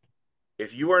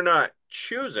 If you are not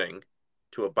choosing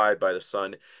to abide by the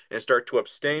Son and start to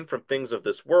abstain from things of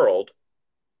this world,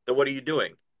 then what are you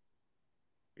doing?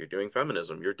 You're doing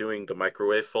feminism. You're doing the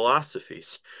microwave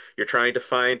philosophies. You're trying to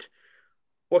find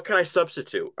what can I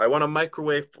substitute? I want to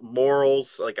microwave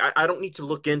morals. Like I don't need to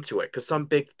look into it because some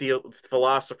big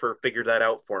philosopher figured that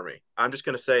out for me. I'm just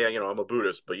going to say, I'm a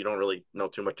Buddhist, but you don't really know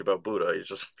too much about Buddha. It's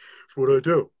just it's what I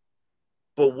do.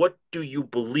 But what do you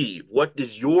believe? What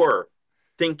is your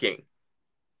thinking?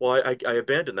 Well, I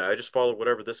abandoned that. I just followed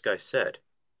whatever this guy said.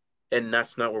 And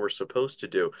that's not what we're supposed to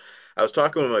do. I was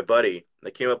talking with my buddy. And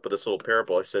I came up with this little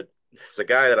parable. I said, "It's a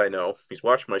guy that I know. He's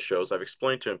watched my shows. I've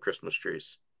explained to him Christmas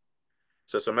trees.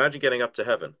 So imagine getting up to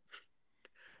heaven.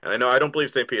 And I know I don't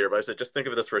believe St. Peter, but I said, just think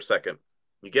of this for a second.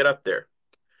 You get up there.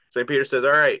 St. Peter says,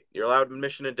 all right, you're allowed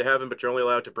admission into heaven, but you're only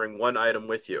allowed to bring one item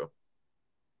with you.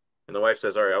 And the wife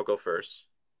says, all right, I'll go first.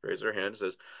 Raises her hand and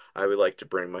says, I would like to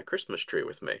bring my Christmas tree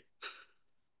with me.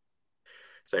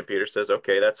 St. Peter says,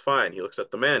 okay, that's fine. He looks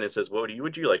at the man and says, would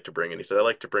you like to bring? And he said, I'd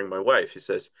like to bring my wife. He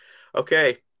says,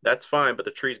 okay, that's fine, but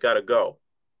the tree's got to go.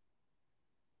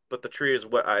 But the tree is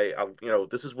what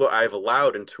this is what I've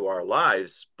allowed into our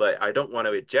lives, but I don't want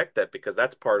to eject that because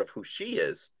that's part of who she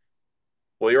is.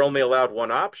 Well, you're only allowed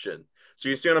one option. So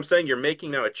you see what I'm saying? You're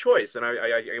making now a choice. And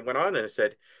I went on and I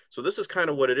said, so this is kind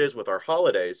of what it is with our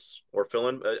holidays or fill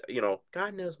in,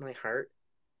 God knows my heart.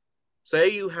 Say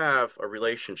you have a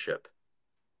relationship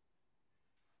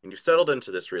and you've settled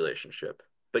into this relationship,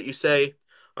 but you say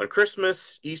on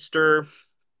Christmas, Easter,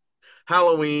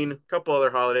 Halloween, a couple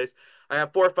other holidays, I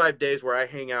have 4 or 5 days where I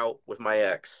hang out with my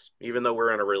ex, even though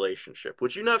we're in a relationship.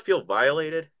 Would you not feel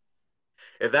violated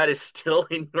if that is still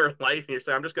in your life and you're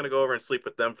saying, I'm just going to go over and sleep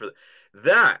with them for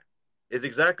that is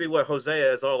exactly what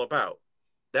Hosea is all about.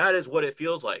 That is what it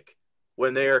feels like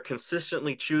when they are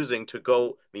consistently choosing to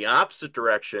go the opposite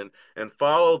direction and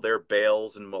follow their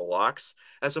Baals and Molochs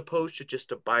as opposed to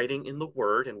just abiding in the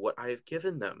word and what I have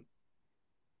given them.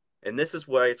 And this is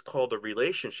why it's called a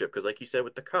relationship, because like you said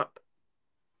with the cup,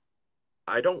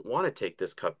 I don't want to take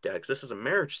this cup, Dad, because this is a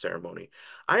marriage ceremony.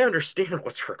 I understand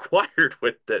what's required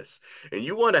with this. And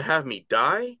you want to have me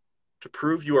die to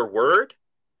prove your word?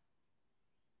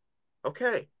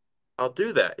 Okay, I'll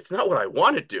do that. It's not what I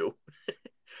want to do,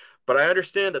 but I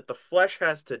understand that the flesh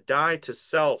has to die to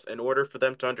self in order for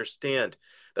them to understand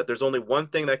that there's only one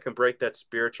thing that can break that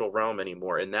spiritual realm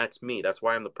anymore, and that's me. That's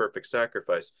why I'm the perfect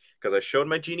sacrifice, because I showed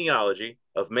my genealogy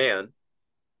of man,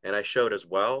 and I showed as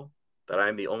well that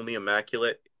I'm the only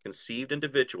immaculate conceived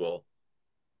individual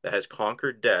that has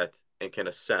conquered death and can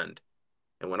ascend.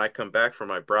 And when I come back for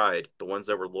my bride, the ones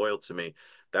that were loyal to me,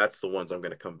 that's the ones I'm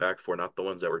going to come back for, not the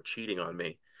ones that were cheating on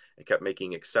me and kept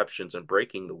making exceptions and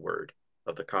breaking the word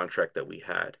of the contract that we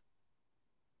had.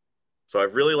 So I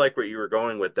really like where you were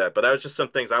going with that. But that was just some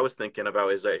things I was thinking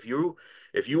about is that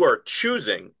if you are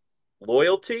choosing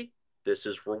loyalty, this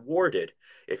is rewarded.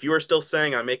 If you are still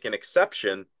saying I make an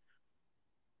exception,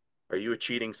 are you a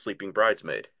cheating sleeping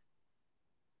bridesmaid?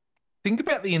 Think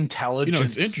about the It's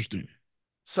intelligence. interesting.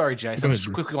 Sorry, Jason, I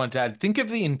just quickly want to add. Think of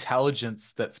the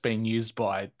intelligence that's been used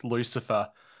by Lucifer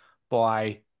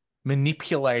by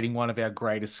manipulating one of our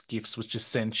greatest gifts, which is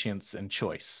sentience and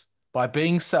choice. By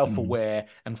being self-aware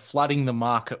and flooding the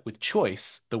market with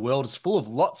choice, the world is full of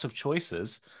lots of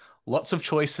choices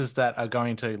that are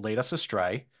going to lead us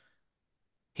astray.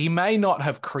 He may not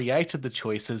have created the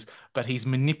choices, but he's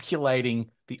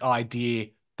manipulating the idea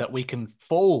that we can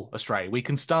fall astray, we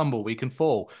can stumble, we can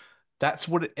fall. That's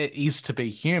what it is to be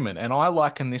human. And I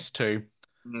liken this to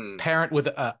parent with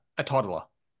a toddler.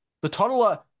 The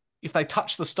toddler, if they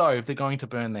touch the stove, they're going to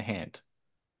burn their hand.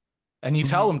 And you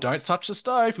tell them, don't touch the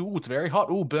stove. Ooh, it's very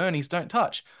hot. Ooh, burnies, don't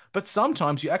touch. But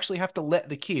sometimes you actually have to let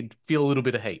the kid feel a little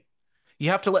bit of heat. You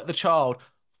have to let the child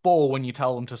fall when you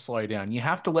tell them to slow down. You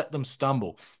have to let them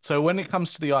stumble. So when it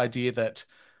comes to the idea that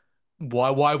why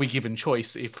are we given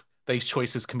choice if these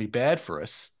choices can be bad for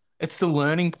us, it's the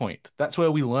learning point. That's where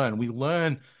we learn. We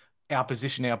learn our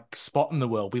position, our spot in the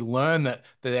world. We learn that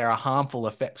there are harmful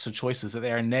effects of choices, that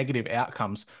there are negative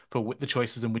outcomes for the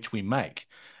choices in which we make.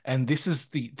 And this is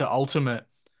the ultimate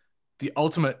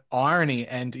irony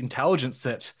and intelligence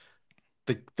that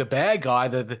the bad guy,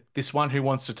 this one who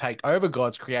wants to take over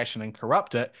God's creation and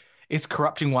corrupt it, is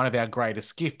corrupting one of our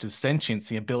greatest gifts, is sentience,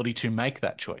 the ability to make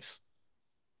that choice.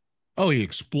 Oh, he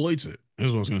exploits it.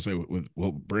 That's what I was going to say with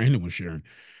what Brandon was sharing.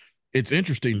 It's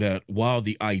interesting that while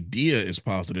the idea is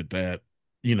posited that,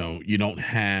 you don't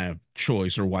have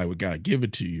choice or why would God give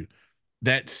it to you,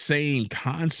 that same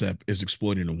concept is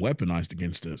exploited and weaponized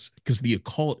against us because the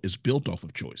occult is built off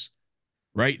of choice,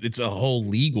 right? It's a whole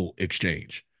legal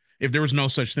exchange. If there was no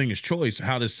such thing as choice,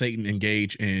 how does Satan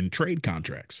engage in trade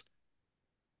contracts?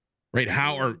 Right?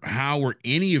 How are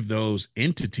any of those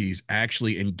entities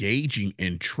actually engaging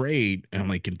in trade on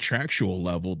a contractual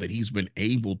level that he's been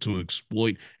able to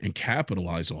exploit and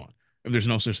capitalize on if there's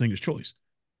no such thing as choice?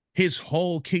 His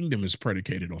whole kingdom is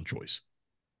predicated on choice,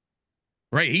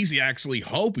 right? He's actually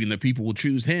hoping that people will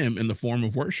choose him in the form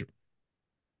of worship.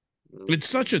 It's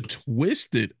such a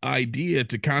twisted idea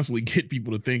to constantly get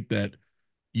people to think that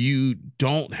you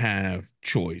don't have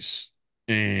choice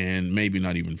and maybe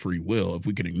not even free will. If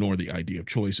we can ignore the idea of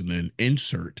choice and then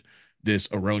insert this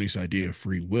erroneous idea of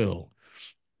free will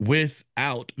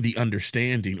without the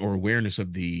understanding or awareness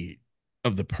of the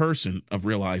person of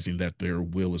realizing that their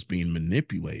will is being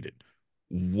manipulated.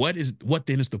 What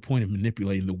then is the point of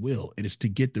manipulating the will? It is to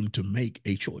get them to make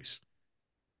a choice.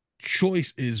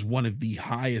 Choice is one of the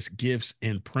highest gifts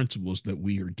and principles that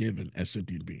we are given as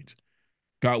sentient beings.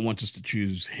 God wants us to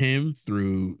choose him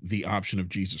through the option of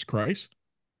Jesus Christ,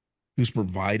 who's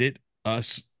provided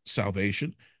us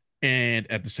salvation. And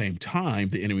at the same time,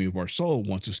 the enemy of our soul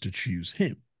wants us to choose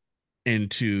him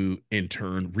and to, in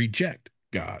turn, reject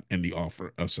God and the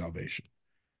offer of salvation.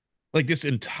 Like this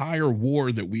entire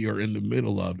war that we are in the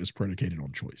middle of is predicated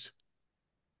on choice.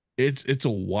 It's a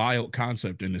wild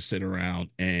concept and to sit around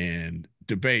and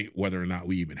debate whether or not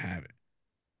we even have it.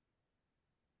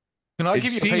 Can I It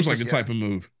give you a seems piece like of the type of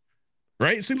move,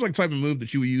 right? It seems like the type of move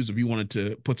that you would use if you wanted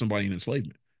to put somebody in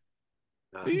enslavement.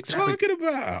 What are you Exactly. talking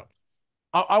about?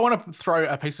 I want to throw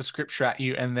a piece of scripture at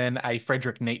you and then a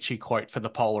Friedrich Nietzsche quote for the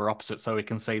polar opposite so we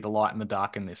can see the light and the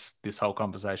dark in this whole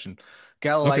conversation. Okay.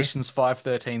 Galatians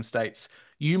 5:13 states,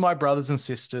 "You, my brothers and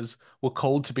sisters, were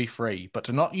called to be free, but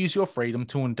do not use your freedom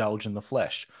to indulge in the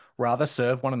flesh. Rather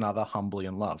serve one another humbly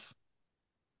in love."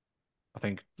 I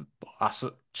think us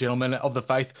gentlemen of the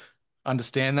faith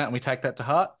understand that and we take that to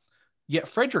heart. Yet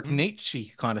Friedrich Mm.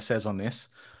 Nietzsche kind of says on this,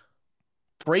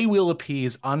 free will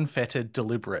appears unfettered,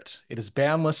 deliberate. It is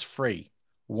boundless, free,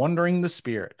 wandering the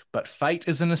spirit. But fate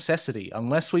is a necessity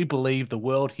unless we believe the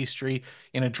world history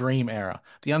in a dream era,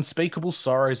 the unspeakable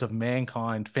sorrows of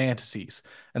mankind fantasies,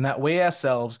 and that we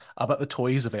ourselves are but the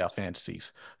toys of our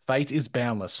fantasies. Fate is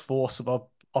boundless, force of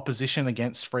opposition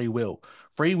against free will.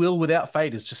 Free will without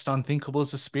fate is just unthinkable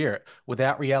as a spirit,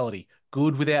 without reality.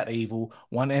 Good without evil,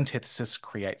 one antithesis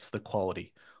creates the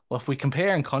quality. Well, if we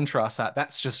compare and contrast that,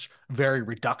 that's just very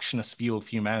reductionist view of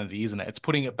humanity, isn't it? It's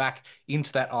putting it back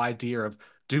into that idea of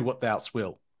do what thou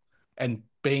will and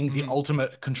being the Mhm.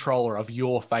 ultimate controller of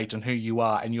your fate and who you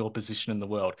are and your position in the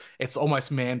world. It's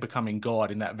almost man becoming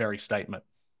God in that very statement.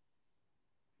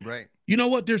 Right. You know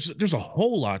what? There's a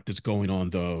whole lot that's going on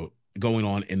though, going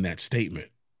on in that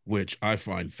statement, which I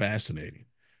find fascinating.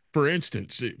 For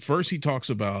instance, first he talks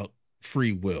about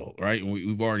free will, right? And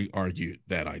we've already argued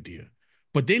that idea.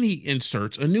 But then he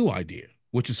inserts a new idea,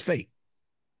 which is fate.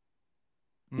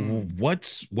 Mm.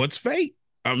 What's fate?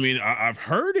 I mean, I've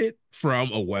heard it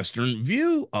from a Western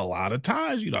view a lot of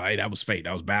times. You know, hey, that was fate.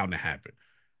 That was bound to happen.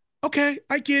 Okay,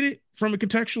 I get it. From a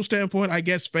contextual standpoint, I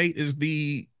guess fate is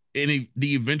the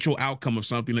eventual outcome of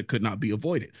something that could not be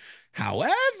avoided.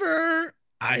 However,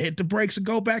 I hit the brakes and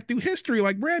go back through history,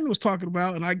 like Brandon was talking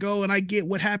about, and I go and I get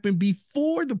what happened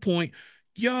before the point.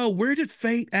 Yo, where did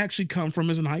fate actually come from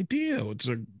as an idea? It's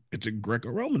a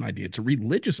Greco-Roman idea. It's a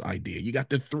religious idea. You got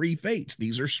the three fates.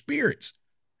 These are spirits.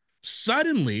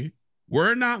 Suddenly,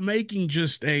 we're not making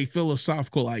just a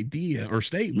philosophical idea or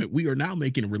statement. We are now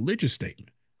making a religious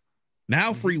statement.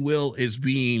 Now free Mhm. will is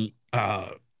being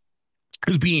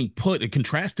put and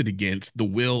contrasted against the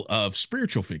will of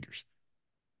spiritual figures.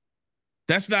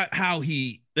 That's not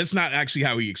actually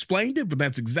how he explained it, but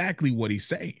that's exactly what he's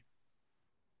saying.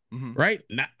 Mhm. Right?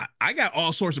 Now I got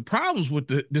all sorts of problems with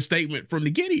the statement from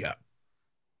the giddy up.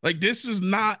 Like this is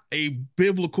not a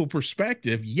biblical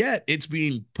perspective, yet it's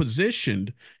being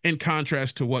positioned in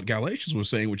contrast to what Galatians was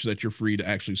saying, which is that you're free to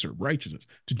actually serve righteousness,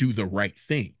 to do the right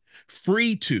thing.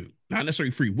 Free to, not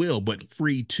necessarily free will, but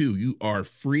free to. You are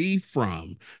free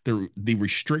from the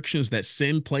restrictions that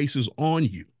sin places on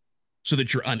you so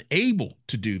that you're unable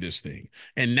to do this thing.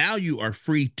 And now you are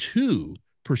free to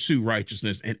pursue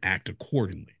righteousness and act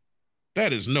accordingly.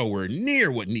 That is nowhere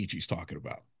near what Nietzsche's talking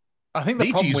about. I think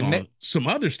the problem Nietzsche's on some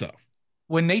other stuff.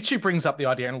 when Nietzsche brings up the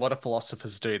idea, and a lot of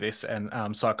philosophers do this,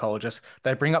 and psychologists,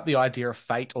 they bring up the idea of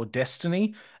fate or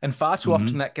destiny, and far too Mm-hmm.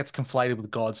 often that gets conflated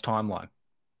with God's timeline.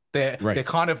 They're Right.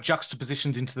 kind of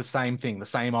juxtapositioned into the same thing, the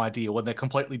same idea, when they're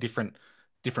completely different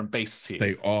beasts here.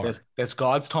 They are. There's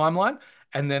God's timeline,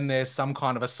 and then there's some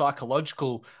kind of a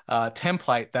psychological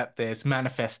template that there's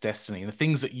manifest destiny. The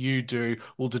things that you do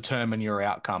will determine your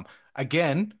outcome.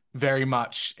 Again, very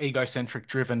much egocentric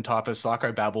driven type of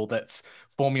psychobabble that's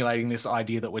formulating this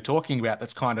idea that we're talking about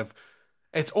that's kind of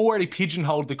it's already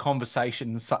pigeonholed the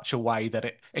conversation in such a way that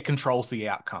it controls the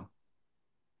outcome.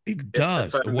 It If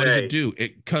does. I What does it may, do?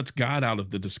 It cuts God out of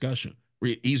the discussion.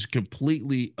 He's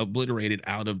completely obliterated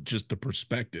out of just the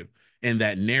perspective. in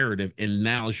that narrative. And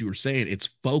now, as you were saying, it's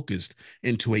focused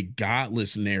into a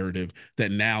godless narrative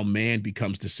that now man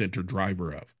becomes the center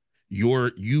driver of.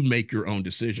 You make your own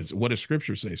decisions. What does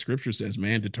scripture say? Scripture says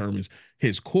man determines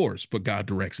his course, but God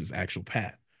directs his actual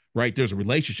path, right? There's a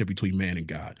relationship between man and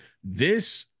God.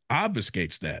 This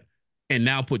obfuscates that and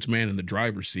now puts man in the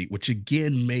driver's seat, which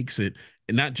again makes it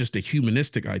not just a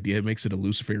humanistic idea, it makes it a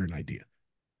Luciferian idea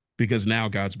because now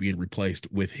God's being replaced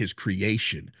with his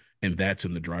creation, and that's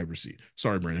in the driver's seat.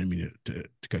 Sorry, Brandon, I didn't mean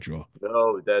to cut you off.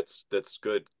 No, that's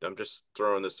good. I'm just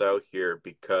throwing this out here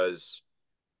because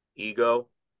ego,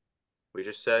 we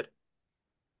just said,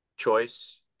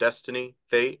 choice, destiny,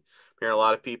 fate. I'm hearing a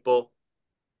lot of people,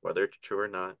 whether it's true or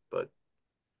not, but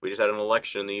we just had an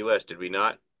election in the US, did we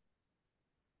not?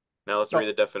 Now let's read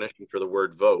the definition for the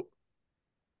word vote.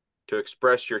 To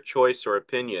express your choice or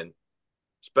opinion,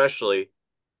 especially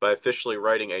by officially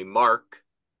writing a mark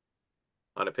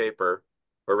on a paper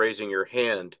or raising your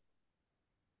hand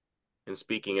and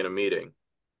speaking in a meeting,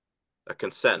 a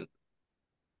consent.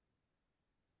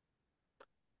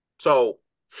 So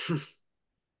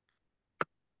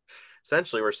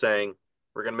essentially we're saying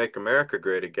we're going to make America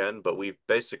great again, but we've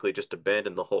basically just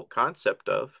abandoned the whole concept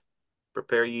of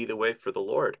prepare ye the way for the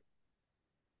Lord.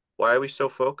 Why are we so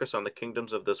focused on the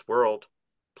kingdoms of this world,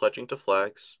 pledging to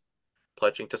flags,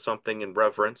 pledging to something in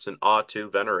reverence and awe to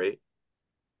venerate,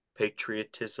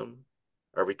 patriotism?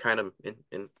 Are we kind of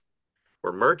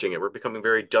we're merging it. We're becoming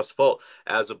very just fault,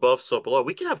 as above, so below.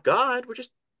 We can have God. We're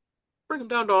just bring him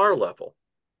down to our level.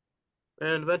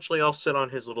 And eventually I'll sit on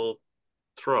his little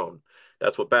throne.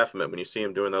 That's what Baphomet, when you see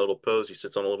him doing that little pose, he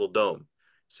sits on a little dome,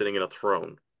 sitting in a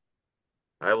throne.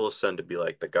 I will ascend to be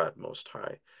like the God Most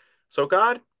High. So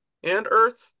God and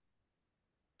earth,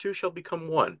 two shall become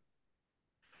one.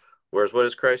 Whereas what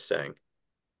is Christ saying?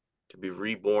 To be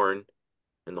reborn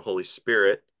in the Holy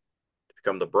Spirit, to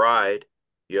become the bride,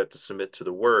 you have to submit to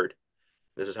the word.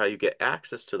 This is how you get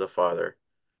access to the Father.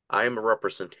 I am a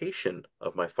representation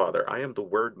of my Father. I am the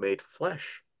Word made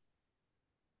flesh.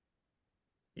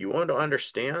 You want to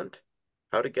understand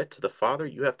how to get to the Father?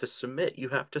 You have to submit. You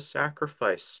have to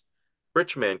sacrifice.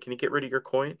 Rich man, can you get rid of your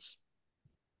coins?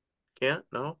 Can't?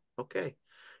 No? Okay.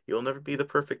 You'll never be the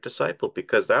perfect disciple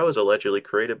because that was allegedly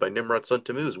created by Nimrod's son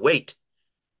Tammuz. Weight.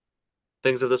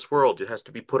 Things of this world, it has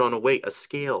to be put on a weight, a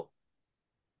scale.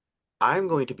 I'm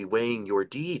going to be weighing your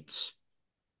deeds.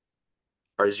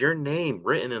 Or is your name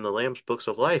written in the Lamb's books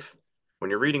of life? When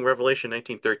you're reading Revelation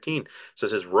 19:13, it says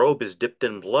his robe is dipped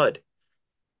in blood.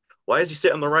 Why does he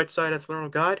sit on the right side of the throne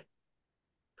of God?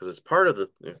 Because it's part of the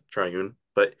triune,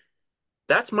 but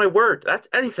that's my word. That's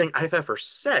anything I've ever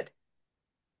said.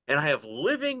 And I have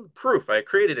living proof. I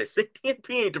created a sentient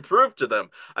being to prove to them,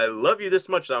 I love you this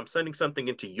much that I'm sending something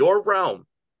into your realm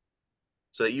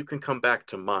so that you can come back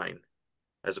to mine,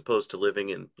 as opposed to living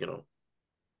in, the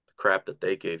crap that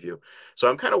they gave you. So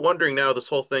I'm kind of wondering now, this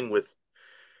whole thing with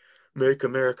make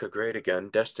America great again,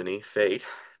 destiny, fate,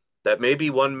 that maybe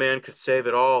one man could save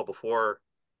it all before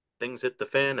things hit the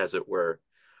fan, as it were.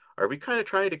 Are we kind of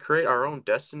trying to create our own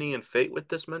destiny and fate with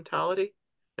this mentality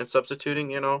and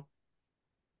substituting,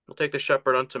 we'll take the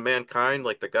shepherd unto mankind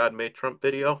like the God made Trump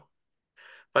video?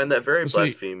 Find that very Well,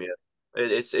 see,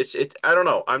 blasphemous. It's I don't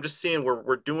know. I'm just seeing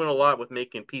we're doing a lot with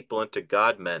making people into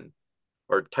God men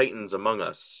or titans among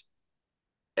us.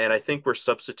 And I think we're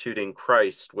substituting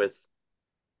Christ with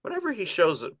whenever he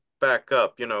shows it back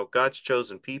up, God's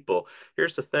chosen people.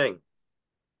 Here's the thing.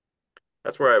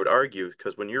 That's where I would argue,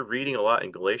 because when you're reading a lot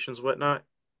in Galatians and whatnot,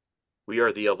 we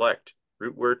are the elect.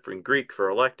 Root word in Greek for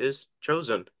elect is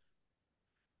chosen.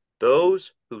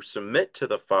 Those who submit to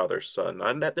the Father, Son,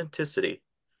 not an ethnicity,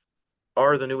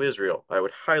 are the new Israel. I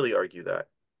would highly argue that.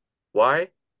 Why?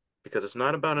 Because it's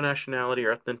not about a nationality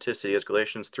or ethnicity, as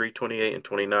Galatians 3:28 and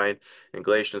 29 and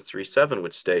Galatians 3:7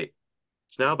 would state.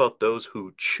 It's now about those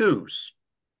who choose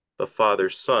the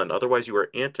Father's Son. Otherwise, you are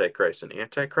Antichrist. And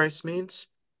Antichrist means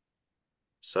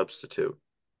substitute.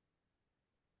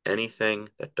 Anything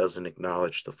that doesn't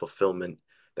acknowledge the fulfillment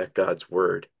that God's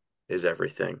word is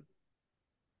everything.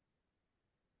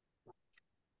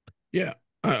 yeah,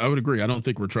 I would agree. I don't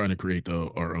think we're trying to create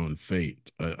our own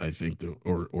fate. I think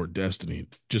or destiny,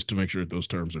 just to make sure that those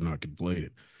terms are not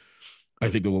conflated. I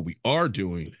think that what we are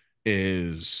doing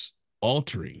is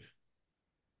altering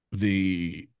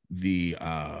the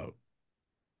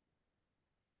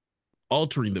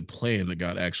altering the plan that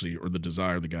God actually, or the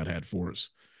desire that God had for us,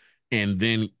 and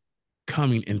then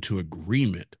coming into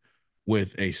agreement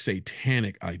with a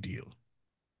satanic ideal.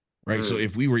 right? So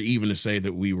if we were even to say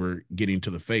that we were getting to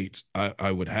the fates,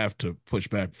 I would have to push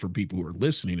back for people who are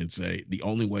listening and say the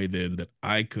only way then that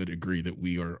I could agree that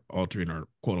we are altering our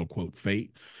quote unquote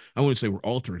fate, I wouldn't say we're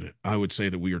altering it. I would say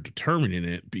that we are determining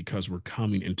it because we're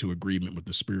coming into agreement with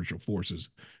the spiritual forces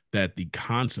that the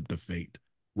concept of fate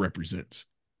represents,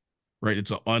 right?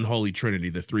 It's an unholy trinity,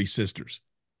 the three sisters.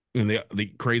 And the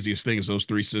craziest thing is those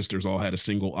three sisters all had a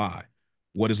single eye.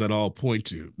 What does that all point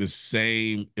to? The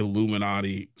same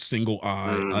Illuminati, single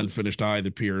eye, unfinished eye of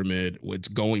the pyramid. It's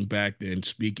going back then,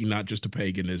 speaking not just to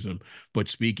paganism, but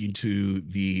speaking to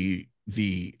the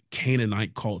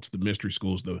Canaanite cults, the mystery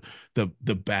schools,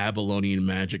 the Babylonian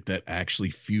magic that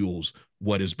actually fuels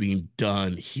what is being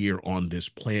done here on this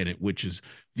planet, which is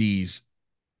these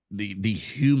the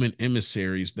human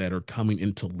emissaries that are coming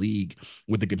into league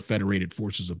with the confederated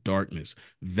forces of darkness.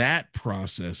 That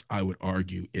process, I would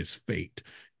argue, is fate,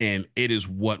 and it is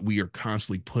what we are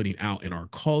constantly putting out in our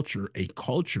culture, a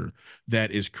culture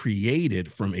that is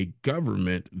created from a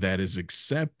government that is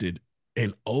accepted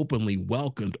and openly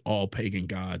welcomed all pagan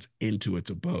gods into its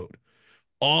abode.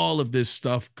 All of this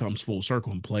stuff comes full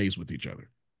circle and plays with each other.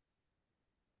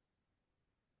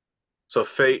 So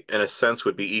fate, in a sense,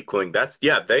 would be equaling. That's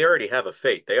yeah. They already have a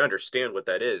fate. They understand what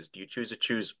that is. Do you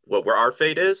choose what where our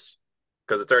fate is?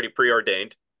 Because it's already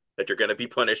preordained that you're going to be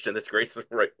punished in this great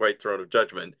right throne of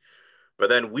judgment. But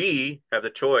then we have the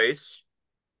choice.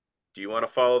 Do you want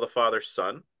to follow the Father's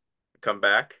Son, come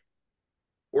back,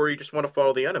 or you just want to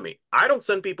follow the enemy? I don't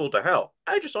send people to hell.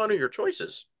 I just honor your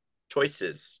choices.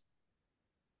 Choices.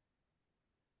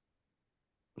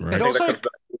 I It Right. think that also comes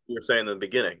back to what you were saying in the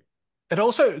beginning. it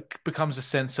also becomes a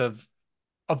sense of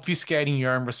obfuscating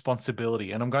your own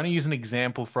responsibility. And I'm going to use an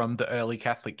example from the early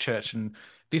Catholic Church. And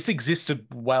this existed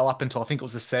well up until I think it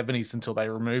was the 70s until they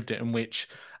removed it, in which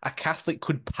a Catholic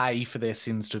could pay for their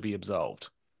sins to be absolved.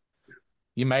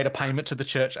 You made a payment to the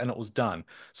church and it was done.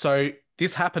 So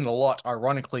this happened a lot,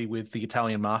 ironically, with the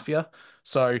Italian mafia.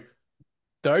 So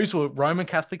those were Roman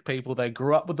Catholic people. They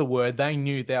grew up with the word. They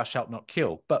knew thou shalt not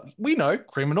kill. But we know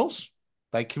criminals,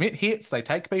 they commit hits, they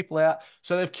take people out.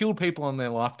 So they've killed people in their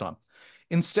lifetime.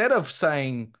 Instead of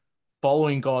saying,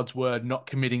 following God's word, not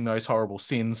committing those horrible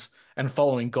sins, and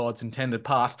following God's intended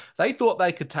path, they thought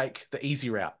they could take the easy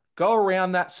route. Go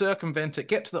around that, circumvent it,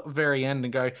 get to the very end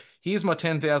and go, here's my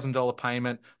 $10,000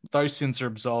 payment. Those sins are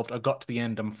absolved. I got to the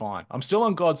end. I'm fine. I'm still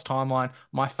on God's timeline.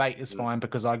 My fate is fine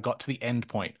because I got to the end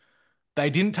point. They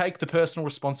didn't take the personal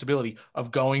responsibility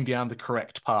of going down the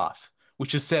correct path,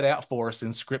 which is set out for us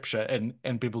in scripture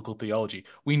and biblical theology.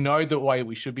 We know the way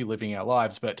we should be living our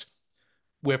lives, but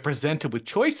we're presented with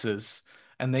choices,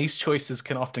 and these choices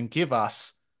can often give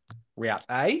us route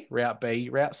A, route B,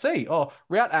 route C. Oh,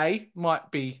 route A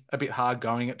might be a bit hard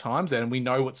going at times, and we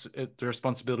know what's the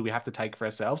responsibility we have to take for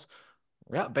ourselves.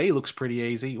 Route B looks pretty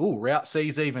easy. Oh, route C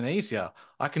is even easier.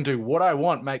 I can do what I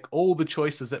want, make all the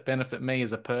choices that benefit me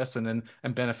as a person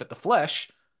and benefit the flesh,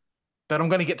 but I'm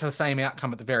going to get to the same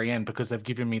outcome at the very end because they've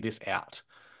given me this out.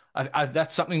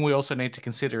 That's something we also need to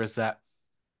consider is that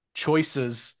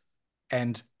choices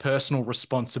and personal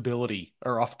responsibility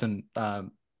are often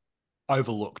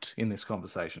overlooked in this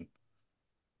conversation.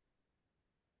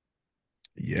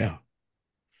 Yeah.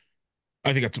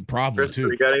 I think that's a problem Chris, too.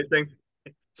 you got anything?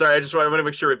 Sorry, I just want to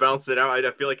make sure we balance it out.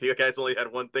 I feel like you guys only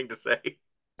had one thing to say.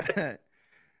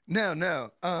 No,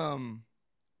 no.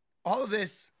 All of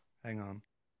this. Hang on.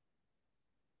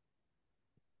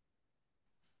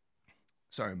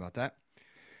 Sorry about that.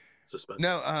 Suspense.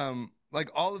 No, like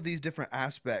all of these different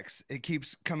aspects, it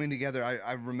keeps coming together.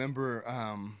 I remember,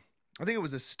 I think it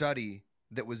was a study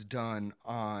that was done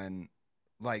on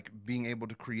like being able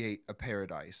to create a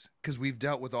paradise because we've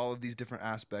dealt with all of these different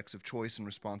aspects of choice and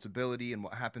responsibility and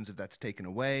what happens if that's taken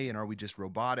away and are we just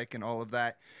robotic and all of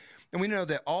that. And we know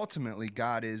that ultimately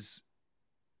God is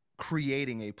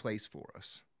creating a place for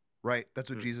us, right? That's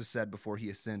what Jesus said before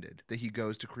he ascended, that he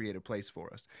goes to create a place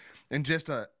for us. And just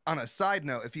on a side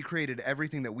note, if he created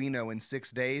everything that we know in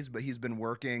 6 days, but he's been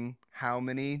working how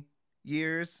many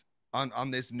years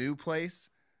on this new place?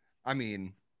 I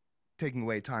mean, taking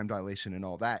away time dilation and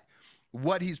all that,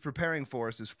 what he's preparing for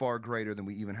us is far greater than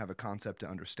we even have a concept to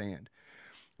understand.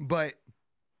 But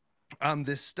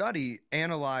this study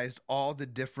analyzed all the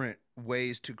different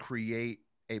ways to create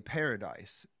a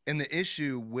paradise. And the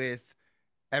issue with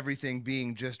everything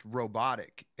being just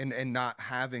robotic and not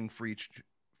having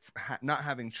not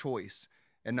having choice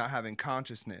and not having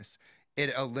consciousness,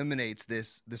 it eliminates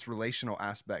this relational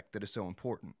aspect that is so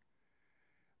important.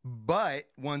 But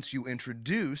once you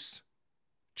introduce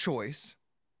choice,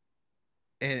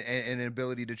 and an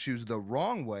ability to choose the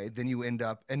wrong way, then you end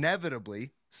up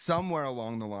inevitably somewhere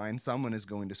along the line, someone is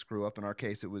going to screw up. In our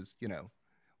case, it was,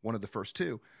 one of the first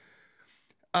two.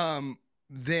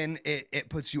 Then it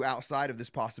puts you outside of this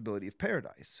possibility of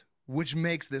paradise, which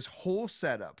makes this whole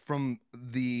setup from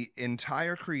the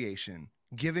entire creation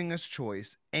giving us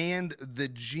choice and the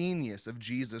genius of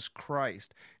Jesus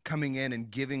Christ coming in and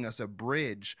giving us a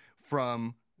bridge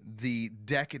from the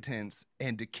decadence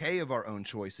and decay of our own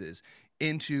choices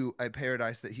into a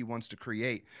paradise that he wants to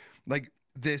create. Like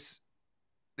this,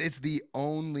 it's the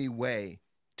only way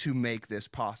to make this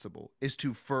possible is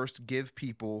to first give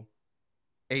people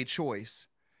a choice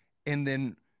and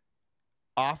then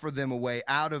offer them a way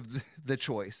out of the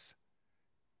choice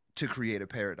to create a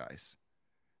paradise.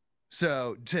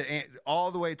 So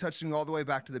all the way touching all the way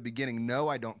back to the beginning, no,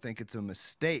 I don't think it's a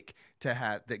mistake to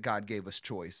have that God gave us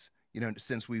choice.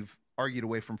 Since we've argued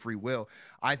away from free will,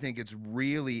 I think it's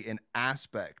really an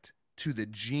aspect to the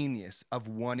genius of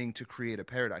wanting to create a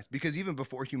paradise. Because even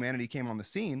before humanity came on the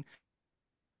scene.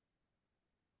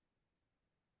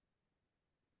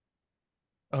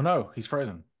 Oh no, he's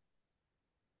frozen.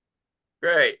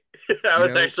 Great. I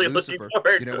was actually Lucifer, looking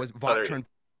forward to was it. turned.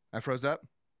 I froze up.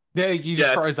 Yeah, you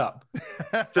just froze up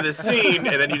to the scene,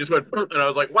 and then you just went, and I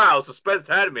was like, "Wow, suspense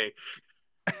had me."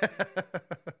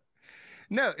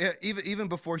 No, even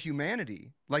before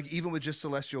humanity, like even with just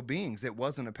celestial beings, it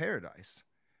wasn't a paradise,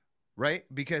 right?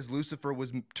 Because Lucifer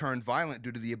was turned violent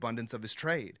due to the abundance of his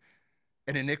trade,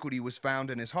 and iniquity was found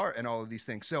in his heart, and all of these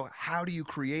things. So, how do you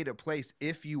create a place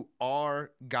if you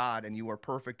are God and you are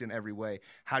perfect in every way?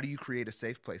 How do you create a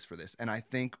safe place for this? And I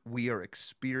think we are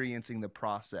experiencing the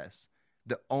process.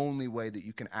 The only way that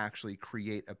you can actually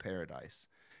create a paradise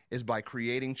is by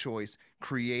creating choice,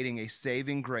 creating a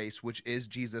saving grace, which is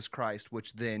Jesus Christ,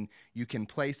 which then you can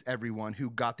place everyone who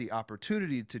got the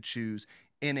opportunity to choose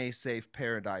in a safe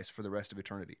paradise for the rest of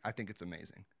eternity. I think it's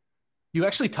amazing. You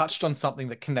actually touched on something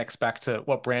that connects back to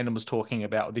what Brandon was talking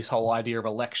about, this whole idea of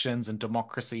elections and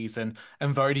democracies and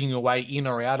voting your way in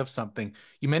or out of something.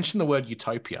 You mentioned the word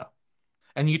utopia.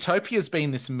 And utopia has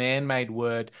been this man-made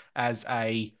word as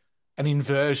an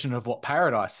inversion of what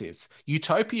paradise is.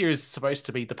 Utopia is supposed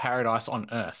to be the paradise on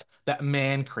earth that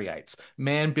man creates.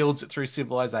 Man builds it through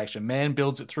civilization. Man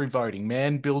builds it through voting.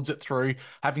 Man builds it through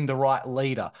having the right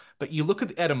leader. But you look at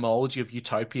the etymology of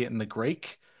utopia in the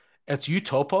Greek, it's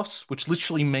utopos, which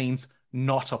literally means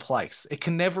not a place. It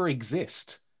can never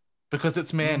exist because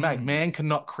it's man-made. Man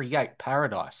cannot create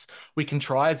paradise. We can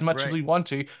try as much as we want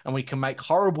to, and we can make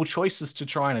horrible choices to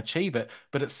try and achieve it,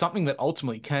 but it's something that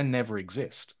ultimately can never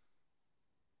exist.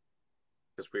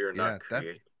 Because we are not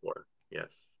created for. Yes.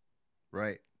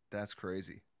 Right. That's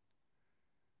crazy.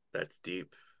 That's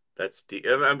deep. That's deep.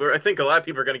 I think a lot of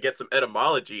people are going to get some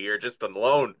etymology here just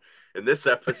alone in this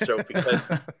episode because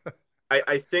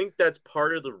I think that's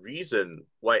part of the reason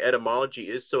why etymology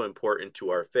is so important to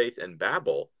our faith and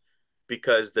Babel,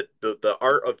 because the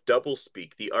art of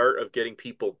doublespeak, the art of getting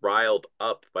people riled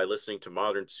up by listening to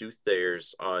modern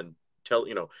soothsayers on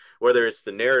whether it's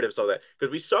the narratives, all that,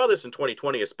 because we saw this in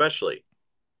 2020 especially.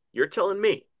 You're telling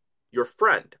me, your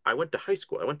friend, I went to high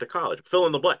school, I went to college, fill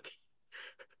in the blank,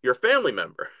 your family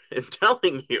member, and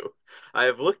telling you, I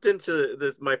have looked into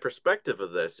my perspective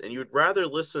of this, and you'd rather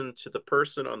listen to the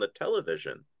person on the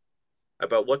television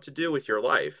about what to do with your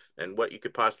life and what you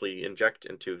could possibly inject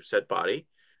into said body,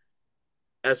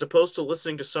 as opposed to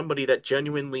listening to somebody that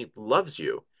genuinely loves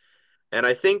you. And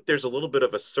I think there's a little bit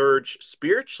of a surge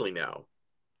spiritually now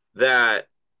that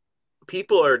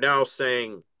people are now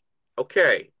saying,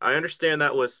 okay, I understand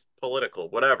that was political,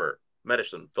 whatever,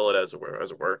 medicine, fill it as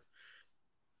it were.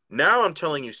 Now I'm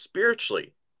telling you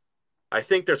spiritually, I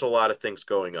think there's a lot of things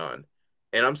going on.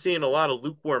 And I'm seeing a lot of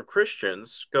lukewarm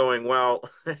Christians going, well,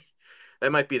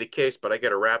 that might be the case, but I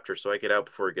get a rapture, so I get out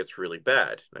before it gets really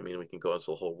bad. I mean, we can go into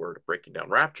the whole word of breaking down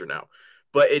rapture now.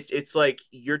 But it's like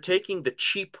you're taking the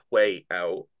cheap way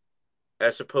out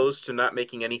as opposed to not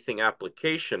making anything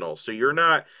applicational. So you're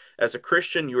not, as a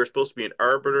Christian, you are supposed to be an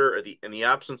arbiter in the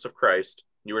absence of Christ.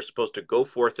 You are supposed to go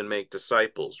forth and make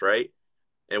disciples, right?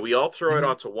 And we all throw it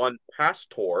onto one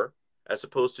pastor as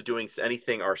opposed to doing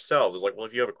anything ourselves. It's like, well,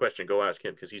 if you have a question, go ask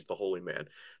him because he's the holy man.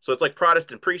 So it's like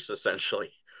Protestant priests,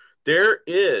 essentially. There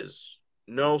is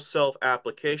no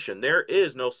self-application. There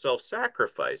is no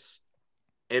self-sacrifice.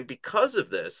 And because of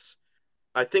this,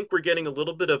 I think we're getting a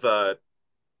little bit of a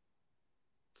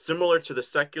similar to the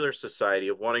secular society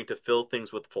of wanting to fill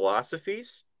things with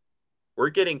philosophies. We're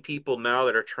getting people now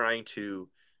that are trying to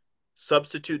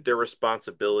substitute their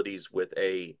responsibilities with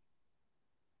I'm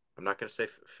not going to say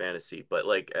fantasy, but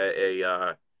like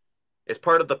It's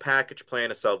part of the package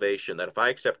plan of salvation that if I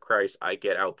accept Christ, I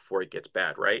get out before it gets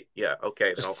bad, right? Yeah,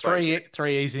 okay, then I'll Just sign for it.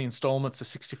 three easy installments of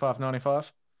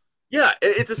 65.95. Yeah,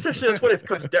 it's essentially that's what it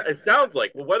comes down. It sounds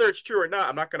like. Well, whether it's true or not,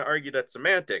 I'm not going to argue that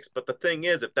semantics. But the thing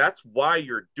is, if that's why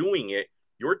you're doing it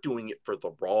for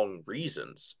the wrong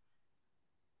reasons.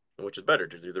 Which is better,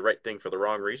 to do the right thing for the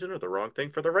wrong reason or the wrong thing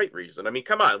for the right reason? I mean,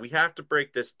 come on, we have to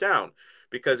break this down,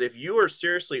 because if you are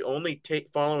seriously only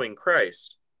following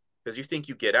Christ because you think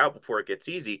you get out before it gets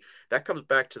easy, that comes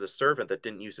back to the servant that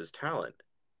didn't use his talent.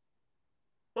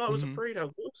 Well, I was Mm-hmm. afraid I'd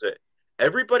lose it.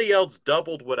 Everybody else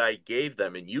doubled what I gave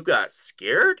them, and you got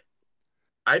scared?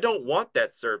 I don't want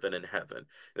that servant in heaven.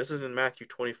 This is in Matthew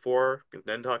 24.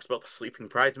 Then talks about the sleeping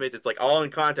bridesmaids. It's like all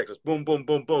in context. It's boom, boom,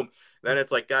 boom, boom. Then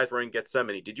it's like, guys, we're in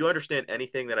Gethsemane. Did you understand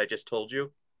anything that I just told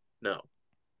you? No.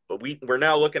 But we're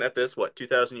now looking at this, what,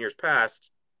 2,000 years past.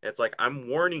 And it's like, I'm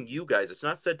warning you guys. It's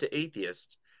not said to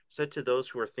atheists. It's said to those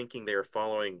who are thinking they are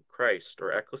following Christ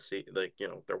or ecclesia, like,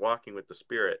 they're walking with the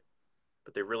Spirit,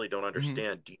 but they really don't Mm-hmm.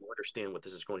 understand. Do you understand what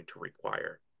this is going to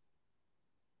require?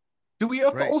 Do we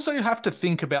Right. also have to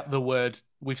think about the word?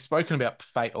 We've spoken about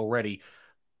fate already,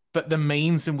 but the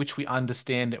means in which we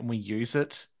understand it and we use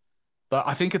it. But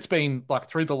I think it's been like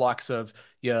through the likes of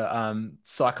your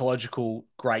psychological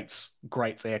greats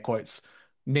air quotes,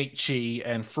 Nietzsche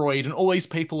and Freud and all these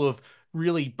people who have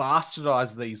really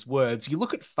bastardized these words. You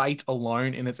look at fate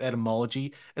alone in its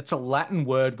etymology, it's a Latin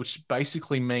word which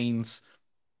basically means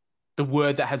the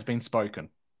word that has been spoken.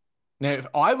 Now, if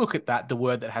I look at that, the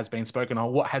word that has been spoken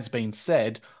or what has been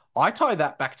said, I tie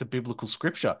that back to biblical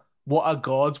scripture. What are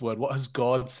God's word? What has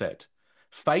God said?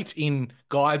 Fate in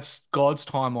God's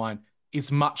timeline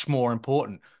is much more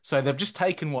important. So they've just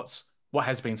taken what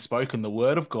has been spoken, the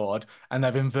word of God, and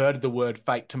they've inverted the word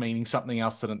fate to meaning something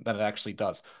else that it actually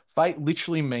does. Fate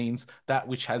literally means that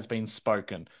which has been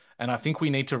spoken. And I think we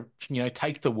need to,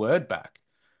 take the word back.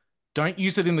 Don't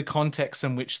use it in the context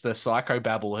in which the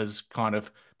psychobabble has kind of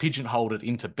pigeonholed it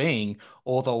into being,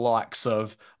 or the likes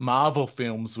of Marvel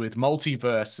films with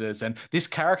multiverses, and this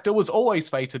character was always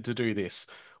fated to do this.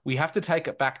 We have to take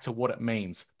it back to what it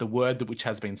means, the word that which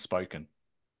has been spoken.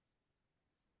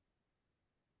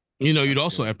 You'd That's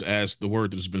also good. have to ask the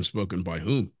word that has been spoken by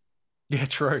whom, Yeah,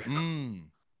 true.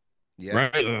 Yeah.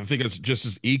 right? I think it's just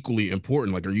as equally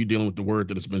important. Like, are you dealing with the word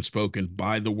that has been spoken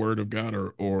by the word of God,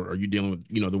 or are you dealing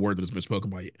with the word that has been spoken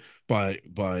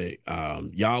by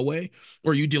Yahweh,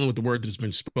 or are you dealing with the word that has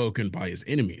been spoken by his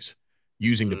enemies,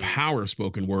 using the Mm, power of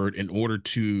spoken word in order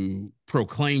to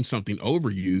proclaim something over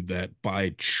you that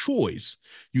by choice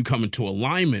you come into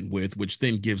alignment with, which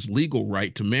then gives legal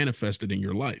right to manifest it in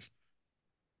your life.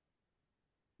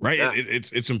 Right? yeah.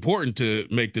 It's important to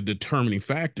make the determining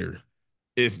factor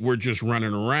if we're just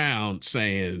running around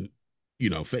saying,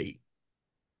 fate.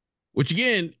 Which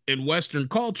again, in Western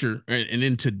culture and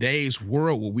in today's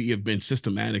world where we have been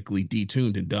systematically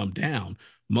detuned and dumbed down,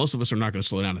 most of us are not going to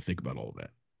slow down and think about all of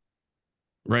that.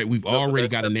 Right? We've No, but already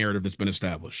got a narrative that's been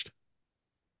established.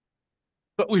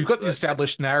 But we've got the that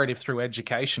established narrative through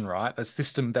education, right? A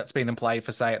system that's been in play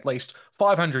for, say, at least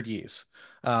 500 years,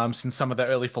 since some of the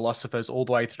early philosophers, all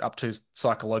the way up to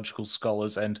psychological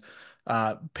scholars and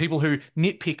people who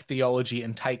nitpick theology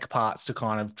and take parts to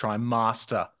kind of try and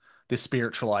master this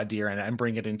spiritual idea and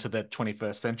bring it into the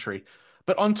 21st century.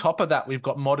 But on top of that, we've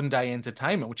got modern day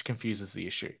entertainment, which confuses the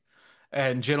issue.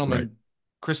 And Right. gentlemen,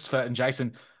 Christopher and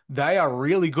Jason, they are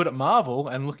really good at Marvel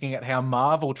and looking at how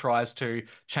Marvel tries to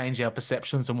change our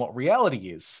perceptions and what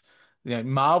reality is.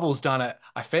 Marvel's done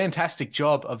a fantastic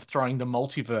job of throwing the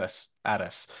multiverse at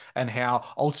us and how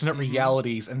alternate Mm-hmm.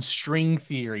 realities and string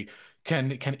theory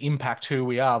can impact who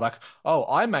we are. Like, oh,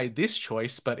 I made this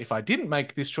choice, but if I didn't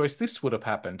make this choice, this would have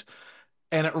happened.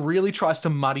 And it really tries to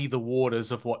muddy the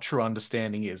waters of what true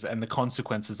understanding is and the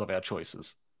consequences of our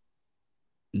choices.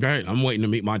 Right. I'm waiting to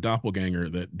meet my doppelganger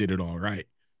that did it all right.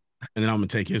 And then I'm gonna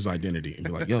take his identity and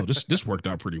be like, yo, this worked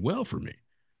out pretty well for me.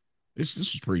 This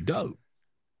is pretty dope.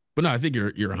 But no, I think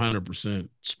you're 100%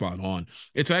 spot on.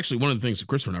 It's actually one of the things that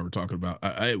Chris and I were talking about.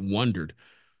 I wondered,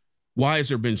 why has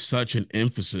there been such an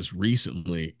emphasis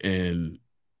recently in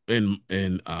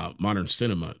modern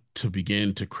cinema to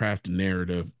begin to craft a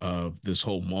narrative of this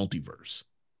whole multiverse,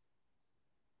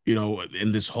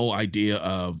 and this whole idea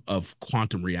of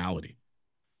quantum reality.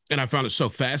 And I found it so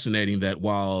fascinating that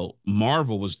while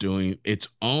Marvel was doing its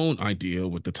own idea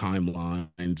with the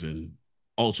timelines and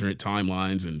alternate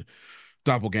timelines and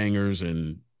doppelgangers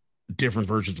and different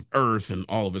versions of Earth and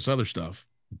all of this other stuff,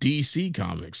 DC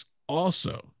Comics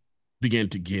also began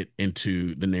to get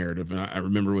into the narrative. And I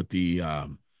remember with the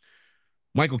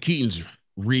Michael Keaton's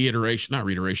not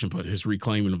reiteration, but his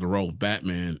reclaiming of the role of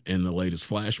Batman in the latest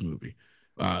Flash movie.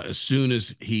 As soon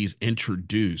as he's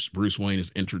introduced, Bruce Wayne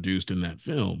is introduced in that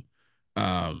film,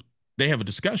 they have a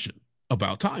discussion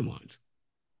about timelines.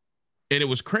 And it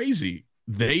was crazy.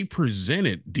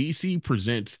 DC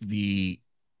presents the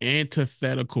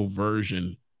antithetical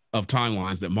version of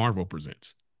timelines that Marvel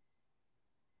presents.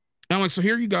 And I'm like, so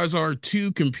here you guys are,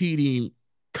 two competing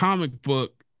comic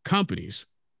book companies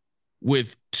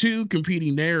with two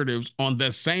competing narratives on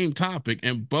the same topic,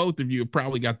 and both of you have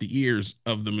probably got the ears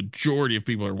of the majority of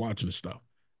people that are watching this stuff.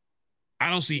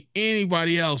 I don't see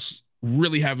anybody else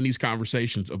really having these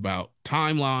conversations about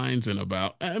timelines and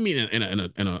about, I mean,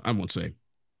 I won't say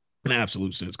an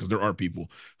absolute sense, because there are people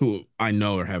who I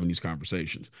know are having these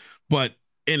conversations, but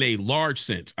in a large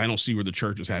sense, I don't see where the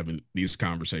church is having these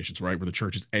conversations, right? Where the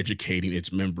church is educating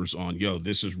its members on, yo,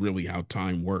 this is really how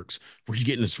time works. Where are you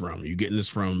getting this from? Are you getting this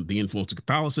from the influence of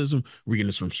Catholicism? Are you getting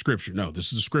this from scripture? No,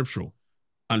 this is a scriptural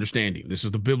understanding. This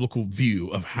is the biblical view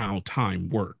of how time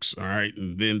works. All right.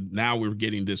 And then now we're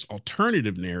getting this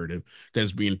alternative narrative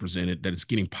that's being presented, that is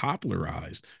getting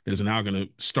popularized, that is now going to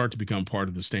start to become part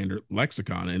of the standard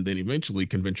lexicon, and then eventually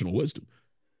conventional wisdom.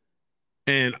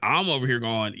 And I'm over here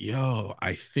going, yo,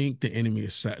 I think the enemy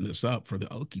is setting us up for the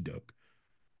okie doke,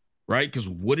 right? Because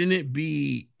wouldn't it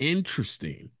be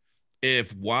interesting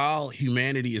if, while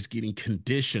humanity is getting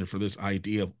conditioned for this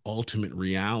idea of ultimate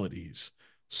realities,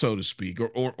 so to speak,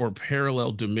 or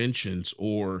parallel dimensions,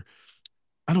 or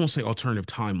I don't want to say alternative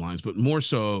timelines, but more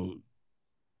so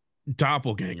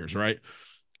doppelgangers, right?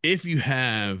 If you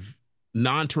have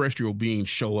non-terrestrial beings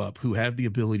show up who have the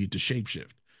ability to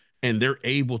shapeshift, and they're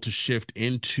able to shift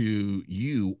into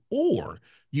you, or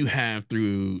you have,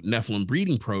 through Nephilim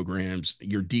breeding programs,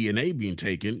 your DNA being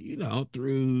taken,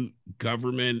 through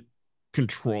government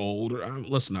controlled, or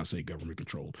let's not say government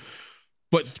controlled,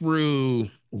 but through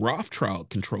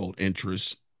Rothschild controlled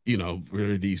interests,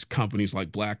 where these companies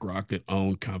like BlackRock that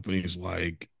own companies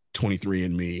like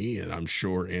 23andMe, and I'm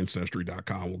sure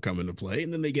Ancestry.com will come into play.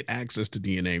 And then they get access to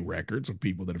DNA records of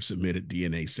people that have submitted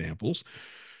DNA samples.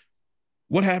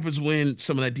 What happens when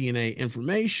some of that DNA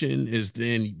information is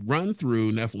then run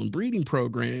through Nephilim breeding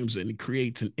programs, and it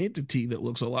creates an entity that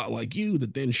looks a lot like you,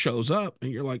 that then shows up and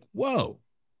you're like, whoa,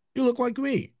 you look like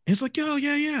me. And it's like, oh,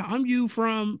 yeah, I'm you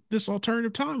from this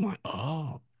alternative timeline.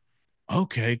 Oh,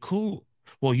 okay, cool.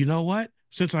 Well, you know what?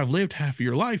 Since I've lived half of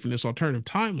your life in this alternative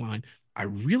timeline, I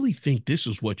really think this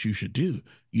is what you should do.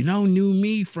 New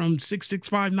me from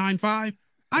 66595?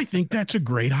 I think that's a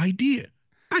great idea.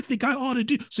 I think I ought to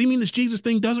do. So you mean this Jesus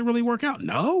thing doesn't really work out?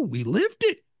 No, we lived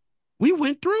it. We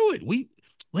went through it. We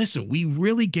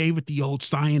really gave it the old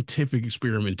scientific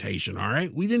experimentation. All right.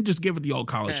 We didn't just give it the old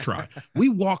college try. We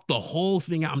walked the whole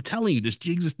thing out. I'm telling you, this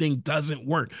Jesus thing doesn't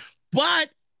work.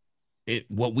 But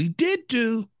what we did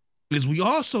do is we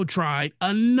also tried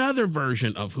another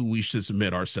version of who we should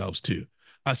submit ourselves to.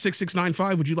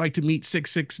 6695, would you like to meet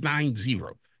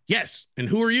 6690? Yes. And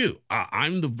who are you?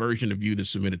 I'm the version of you that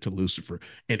submitted to Lucifer,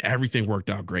 and everything worked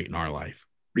out great in our life.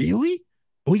 Really?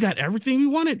 We got everything we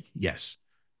wanted? Yes.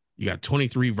 You got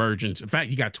 23 virgins. In fact,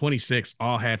 you got 26,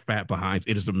 all had fat behinds.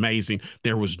 It is amazing.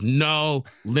 There was no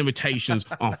limitations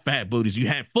on fat booties. You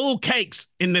had full cakes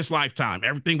in this lifetime.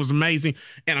 Everything was amazing.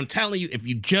 And I'm telling you, if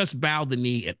you just bow the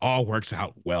knee, it all works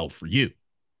out well for you.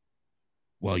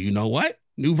 Well, you know what?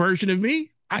 New version of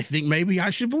me. I think maybe I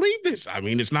should believe this. I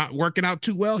mean, it's not working out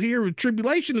too well here with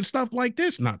tribulation and stuff like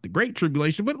this. Not the great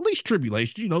tribulation, but at least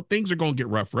tribulation. Things are going to get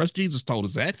rough for us. Jesus told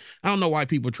us that. I don't know why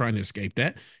people are trying to escape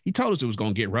that. He told us it was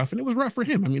going to get rough, and it was rough for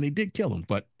him. I mean, they did kill him,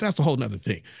 but that's a whole nother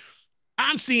thing.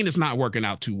 I'm seeing it's not working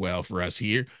out too well for us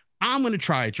here. I'm going to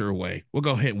try it your way. We'll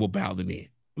go ahead and we'll bow the knee.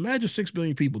 Imagine 6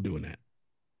 billion people doing that.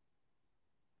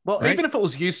 Well, right? Even if it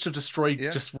was used to destroy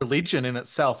just religion in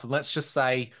itself, and let's just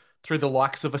say through the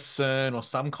likes of a CERN or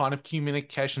some kind of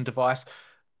communication device,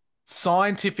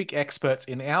 scientific experts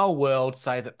in our world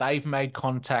say that they've made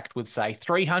contact with, say,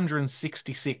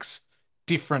 366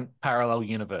 different parallel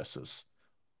universes.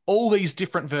 All these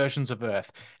different versions of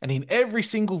Earth. And in every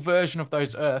single version of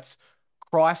those Earths,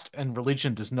 Christ and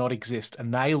religion does not exist,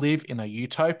 and they live in a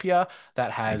utopia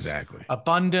that has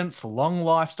abundance, long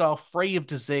lifestyle, free of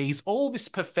disease, all this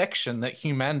perfection that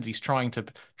humanity's tried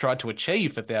to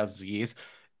achieve for thousands of years.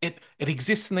 It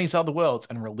exists in these other worlds,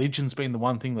 and religion's been the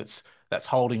one thing that's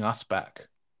holding us back.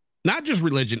 Not just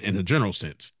religion in the general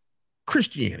sense,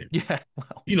 Christianity. Yeah,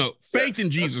 well, faith in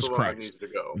Jesus Christ.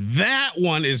 That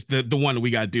one is the one that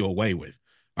we got to do away with.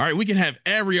 All right, we can have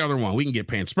every other one. We can get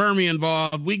panspermia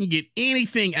involved. We can get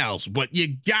anything else, but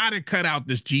you got to cut out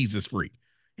this Jesus freak.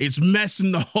 It's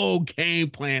messing the whole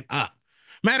game plan up.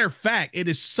 Matter of fact, it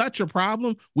is such a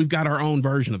problem. We've got our own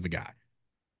version of the guy.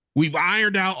 We've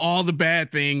ironed out all the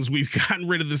bad things. We've gotten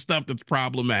rid of the stuff that's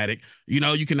problematic. You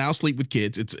know, you can now sleep with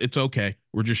kids. It's okay.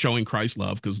 We're just showing Christ's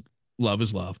love because love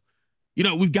is love. You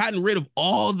know, we've gotten rid of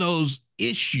all those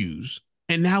issues.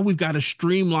 And now we've got a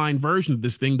streamlined version of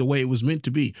this thing the way it was meant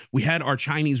to be. We had our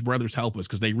Chinese brothers help us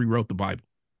because they rewrote the Bible,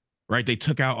 right? They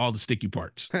took out all the sticky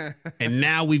parts. And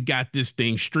now we've got this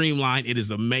thing streamlined. It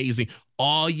is amazing.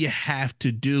 All you have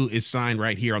to do is sign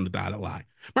right here on the dotted line.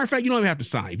 Matter of fact, you don't even have to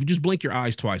sign. If you just blink your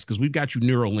eyes twice, because we've got you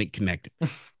Neuralink connected.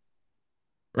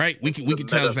 Right? We can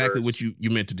tell exactly what you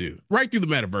meant to do. Right through the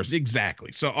metaverse.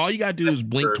 Exactly. So all you got to do is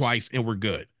blink twice and we're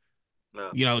good.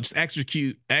 No. You know, just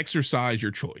exercise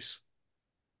your choice.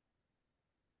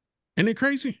 Isn't it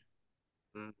crazy?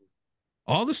 Mm-hmm.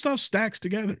 All this stuff stacks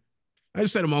together. I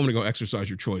just said a moment ago, exercise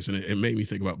your choice. And it made me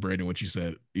think about, Brandon, what you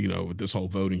said, you know, with this whole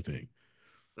voting thing.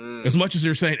 As much as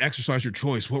they're saying exercise your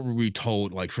choice, what were we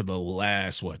told like for the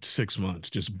last, 6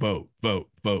 months? Just vote, vote,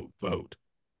 vote, vote.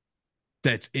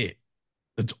 That's it.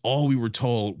 That's all we were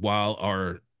told while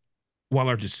our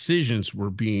decisions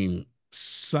were being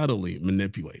subtly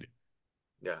manipulated.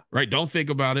 Yeah. Right. Don't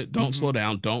think about it. Don't slow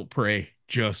down. Don't pray.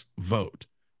 Just vote.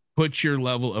 Put your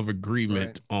level of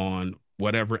agreement on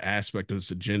whatever aspect of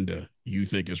this agenda you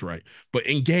think is right. But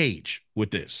engage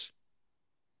with this.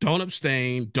 Don't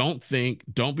abstain. Don't think.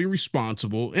 Don't be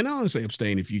responsible. And I don't say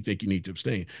abstain if you think you need to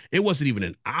abstain. It wasn't even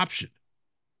an option.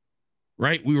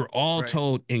 Right? We were all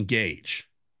told engage,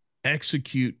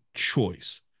 execute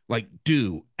choice, like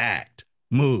do, act,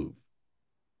 move.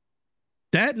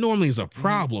 That normally is a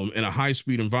problem in a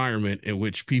high-speed environment in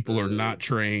which people are not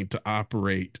trained to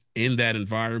operate in that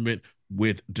environment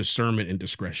with discernment and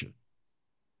discretion.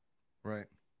 Right.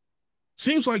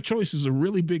 Seems like choice is a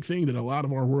really big thing that a lot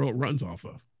of our world runs off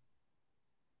of.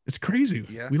 It's crazy.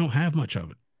 Yeah. We don't have much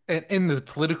of it. And in the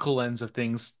political lens of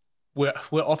things, we're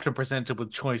often presented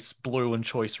with choice blue and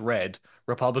choice red,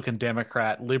 Republican,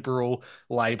 Democrat, liberal,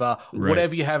 Labor,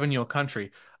 whatever you have in your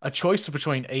country. A choice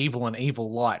between evil and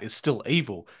evil light is still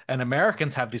evil. And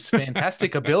Americans have this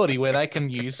fantastic ability where they can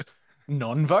use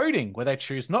non-voting, where they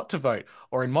choose not to vote.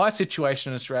 Or in my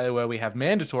situation in Australia where we have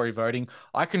mandatory voting,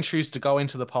 I can choose to go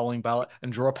into the polling ballot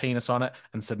and draw a penis on it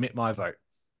and submit my vote.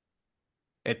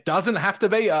 It doesn't have to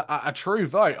be a true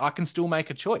vote. I can still make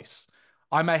a choice.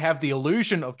 I may have the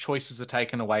illusion of choices are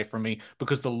taken away from me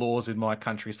because the laws in my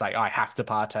country say I have to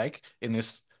partake in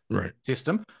this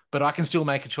system, but I can still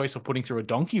make a choice of putting through a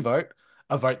donkey vote,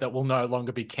 a vote that will no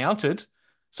longer be counted.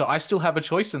 So I still have a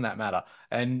choice in that matter.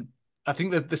 And I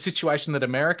think that the situation that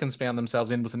Americans found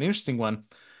themselves in was an interesting one.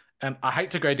 And I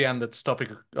hate to go down this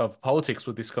topic of politics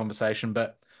with this conversation,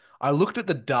 but I looked at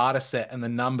the data set and the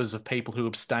numbers of people who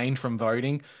abstained from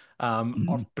voting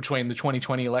between the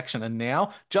 2020 election and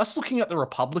now. Just looking at the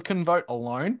Republican vote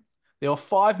alone, there were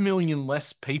 5 million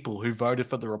less people who voted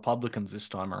for the Republicans this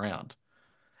time around.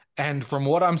 And from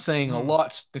what I'm seeing a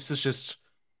lot, this is just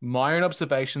my own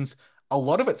observations, a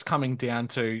lot of it's coming down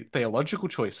to theological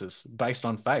choices based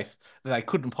on faith, that they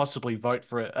couldn't possibly vote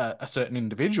for a certain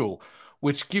individual,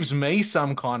 which gives me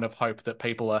some kind of hope that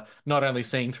people are not only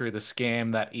seeing through the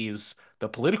scam that is the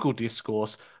political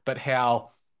discourse, but how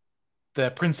the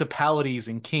principalities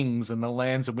and kings and the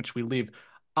lands in which we live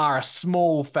are a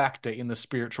small factor in the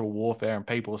spiritual warfare, and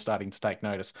people are starting to take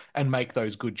notice and make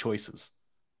those good choices.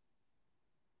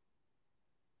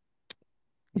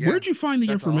 Yeah, where'd you find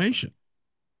the information?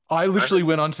 Awesome. I literally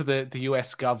went onto the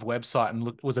US Gov website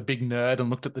and was a big nerd and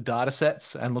looked at the data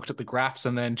sets and looked at the graphs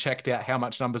and then checked out how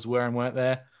much numbers were and weren't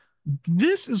there.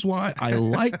 This is why I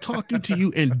like talking to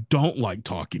you and don't like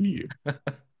talking to you.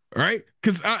 Right?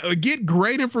 Because I get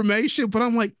great information, but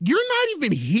I'm like, you're not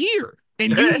even here.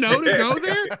 And you know to go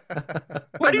there?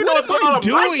 Like, what am I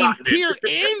doing here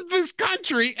in this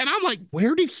country? And I'm like,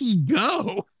 where did he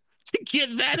go to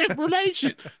get that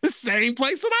information? The same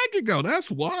place that I could go. That's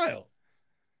wild.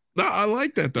 No, I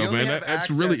like that though, man. That's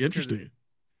really interesting.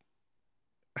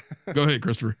 Go ahead,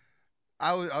 Christopher.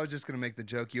 I was just going to make the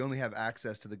joke. You only have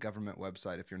access to the government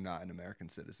website if you're not an American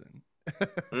citizen.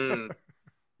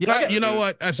 Yeah, you know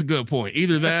what? That's a good point.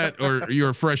 Either that or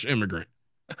you're a fresh immigrant.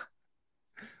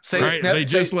 Right? They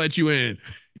just let you in.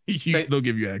 They'll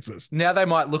give you access. Now they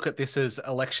might look at this as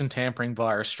election tampering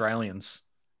by Australians.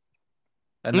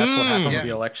 And that's what happened with the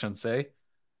election, see?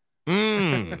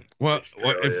 Well,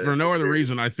 if for no other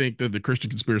reason, I think that the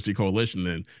Christian Conspiracy Coalition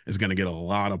then is going to get a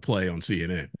lot of play on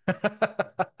CNN.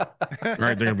 Right?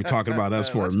 They're going to be talking about us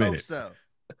for a minute. Hope so.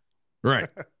 Right.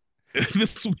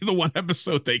 This will be the one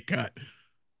episode they cut.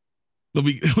 They'll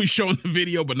be showing the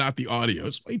video, but not the audio.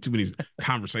 It's way too many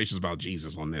conversations about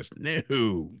Jesus on this.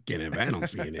 No, can't have that on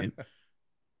CNN.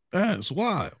 That's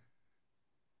wild.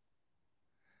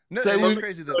 No, So it is we,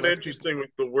 crazy that But less people. interesting with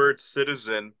the word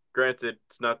citizen. Granted,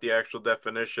 it's not the actual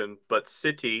definition, but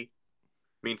city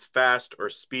means fast or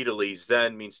speedily.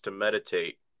 Zen means to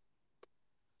meditate.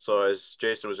 So as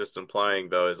Jason was just implying,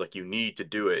 though, is like you need to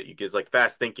do it. You get like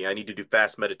fast thinking. I need to do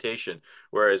fast meditation.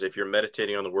 Whereas if you're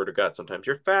meditating on the Word of God, sometimes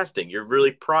you're fasting. You're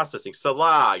really processing.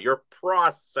 Salah. You're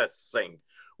processing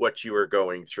what you are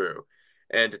going through.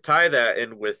 And to tie that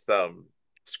in with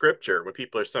Scripture, when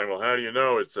people are saying, "Well, how do you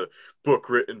know it's a book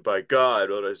written by God?"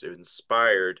 Well, it's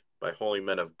inspired by holy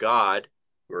men of God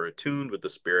who are attuned with the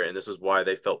Spirit, and this is why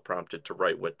they felt prompted to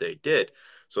write what they did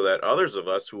so that others of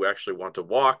us who actually want to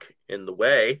walk in the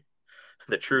way,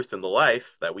 the truth, and the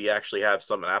life, that we actually have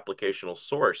some applicational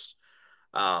source.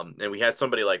 And we had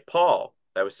somebody like Paul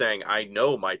that was saying, I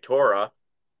know my Torah,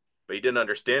 but he didn't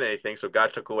understand anything. So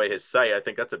God took away his sight. I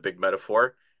think that's a big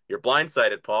metaphor. You're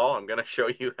blindsided, Paul. I'm going to show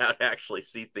you how to actually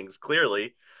see things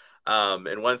clearly.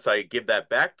 And once I give that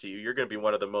back to you, you're going to be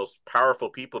one of the most powerful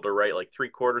people to write like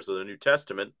 3/4 of the New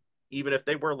Testament, even if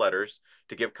they were letters,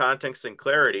 to give context and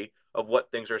clarity of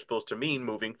what things are supposed to mean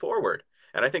moving forward.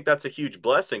 And I think that's a huge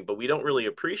blessing, but we don't really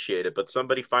appreciate it. But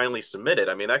somebody finally submitted.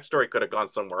 I mean, that story could have gone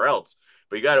somewhere else,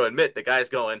 but you got to admit the guy's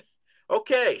going,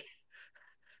 okay,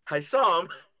 I saw him.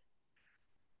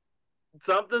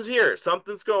 Something's here.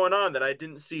 Something's going on that I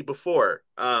didn't see before.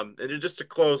 And just to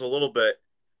close a little bit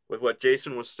with what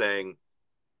Jason was saying,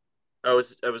 I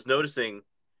was noticing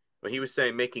when he was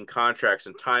saying making contracts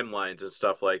and timelines and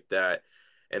stuff like that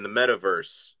and the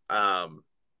metaverse.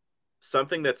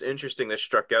 Something that's interesting that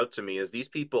struck out to me is these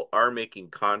people are making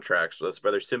contracts with us,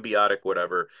 whether symbiotic,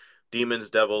 whatever,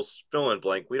 demons, devils, fill in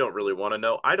blank. We don't really want to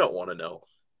know. I don't want to know.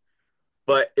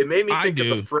 But it made me I think of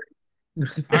the do. phrase.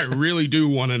 I really do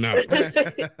want to know.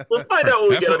 We'll find out when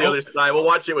we That's get on what the other side. We'll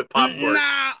watch it with popcorn.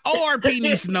 Nah, ORP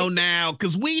needs to know now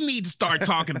because we need to start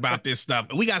talking about this stuff.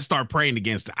 We got to start praying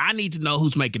against it. I need to know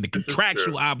who's making the This is true.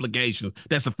 contractual obligation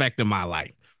that's affecting my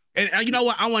life. And you know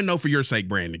what? I want to know for your sake,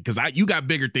 Brandon, because you got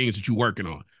bigger things that you're working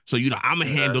on. So I'm gonna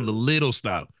handle the little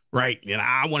stuff, right? And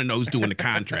I want to know who's doing the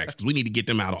contracts because we need to get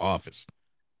them out of office.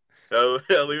 I'll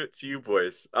leave it to you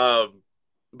boys.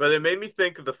 But it made me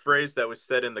think of the phrase that was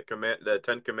said in the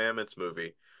Ten Commandments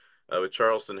movie with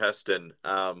Charleston Heston,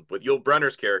 with Yul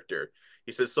Brynner's character.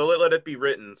 He says, "So let it be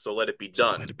written, so let it be So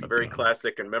done." let it A be very done.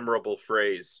 classic and memorable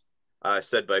phrase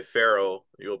said by Pharaoh,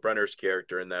 Yul Brynner's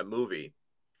character in that movie.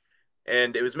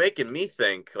 And it was making me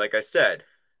think, like I said,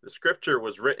 the scripture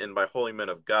was written by holy men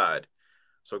of God.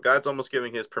 So God's almost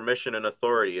giving his permission and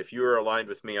authority. If you are aligned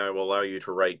with me, I will allow you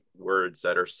to write words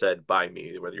that are said by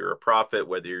me, whether you're a prophet,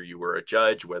 whether you were a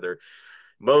judge, whether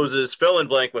Moses, fill in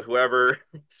blank with whoever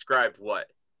scribed what.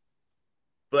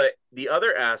 But the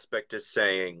other aspect is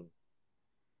saying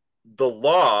the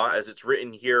law, as it's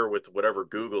written here with whatever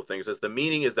Google thing says, the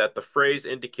meaning is that the phrase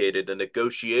indicated the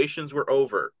negotiations were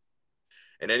over,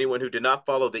 and anyone who did not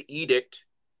follow the edict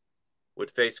would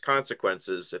face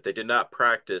consequences if they did not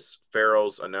practice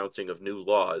Pharaoh's announcing of new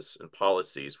laws and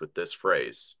policies with this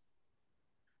phrase.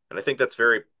 And I think that's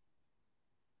very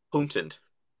potent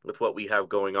with what we have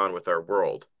going on with our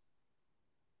world.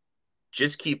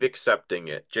 Just keep accepting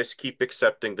it. Just keep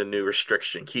accepting the new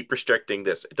restriction. Keep restricting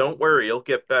this. Don't worry, it'll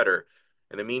get better.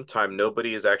 In the meantime,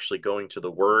 nobody is actually going to the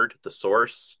word, the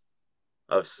source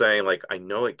of saying, like, I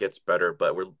know it gets better,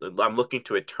 but I'm looking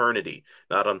to eternity,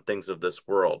 not on things of this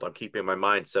world. I'm keeping my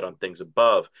mind set on things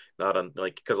above, not on,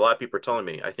 like, because a lot of people are telling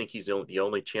me I think he's the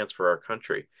only chance for our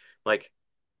country. Like,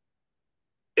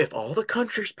 if all the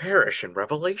countries perish in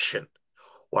Revelation,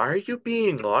 why are you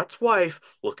being Lot's wife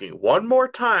looking one more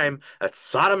time at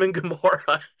Sodom and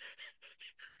Gomorrah?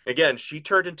 Again, she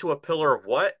turned into a pillar of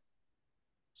what?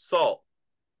 Salt.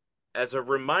 As a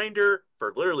reminder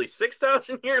for literally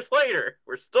 6,000 years later,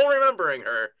 we're still remembering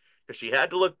her because she had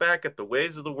to look back at the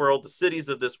ways of the world, the cities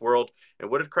of this world. And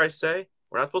what did Christ say?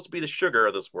 We're not supposed to be the sugar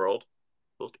of this world,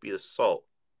 we're supposed to be the salt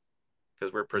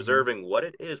because we're Mhm. preserving what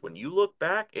it is. When you look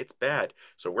back, it's bad.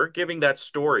 So we're giving that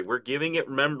story, we're giving it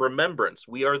remembrance.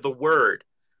 We are the word.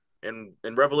 And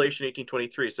in Revelation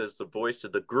 18:23, it says, the voice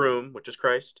of the groom, which is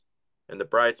Christ, and the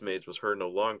bridesmaids was heard no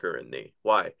longer in thee.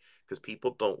 Why? Because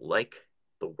people don't like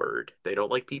the word. They don't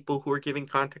like people who are giving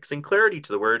context and clarity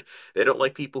to the word. They don't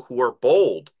like people who are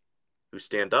bold, who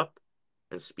stand up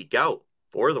and speak out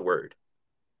for the word.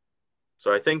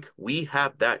 So I think we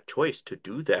have that choice to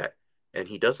do that. And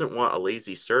he doesn't want a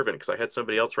lazy servant, because I had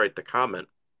somebody else write the comment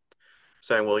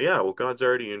saying, well, yeah, well, God's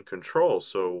already in control,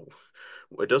 so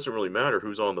it doesn't really matter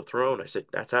who's on the throne. I said,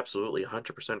 that's absolutely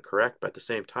 100% correct. But at the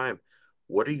same time,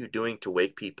 what are you doing to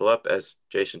wake people up? As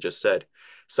Jason just said,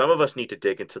 some of us need to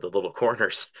dig into the little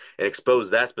corners and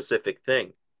expose that specific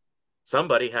thing.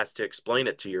 Somebody has to explain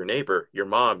it to your neighbor, your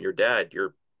mom, your dad,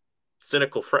 your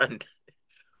cynical friend.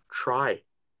 Try.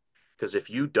 Because if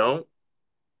you don't,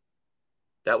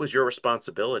 that was your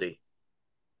responsibility.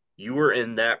 You were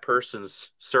in that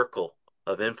person's circle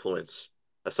of influence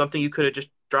of something you could have just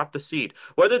dropped the seed.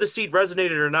 Whether the seed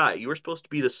resonated or not, you were supposed to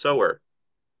be the sower.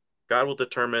 God will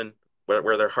determine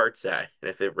where their heart's at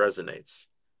and if it resonates.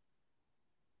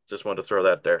 Just wanted to throw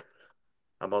that there.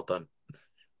 I'm all done.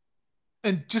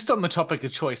 And just on the topic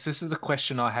of choice, this is a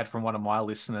question I had from one of my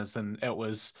listeners, and it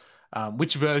was,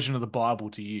 which version of the Bible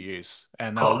do you use?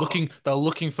 And they were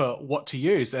looking for what to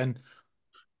use, and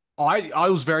I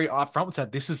was very upfront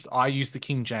and said, I use the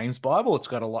King James Bible. It's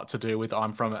got a lot to do with,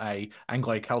 I'm from a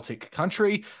Anglo-Celtic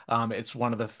country. It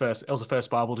was the first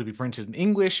Bible to be printed in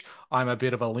English. I'm a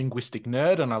bit of a linguistic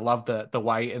nerd and I love the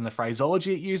way and the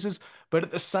phraseology it uses. But at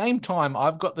the same time,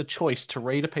 I've got the choice to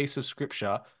read a piece of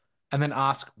scripture and then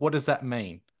ask, what does that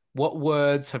mean? What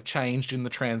words have changed in the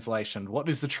translation? What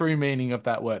is the true meaning of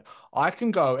that word? I can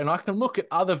go and I can look at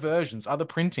other versions, other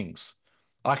printings.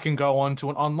 I can go on to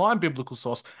an online biblical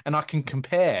source and I can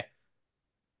compare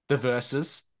the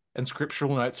verses and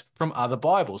scriptural notes from other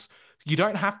Bibles. You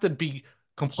don't have to be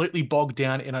completely bogged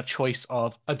down in a choice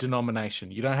of a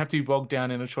denomination. You don't have to be bogged down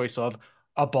in a choice of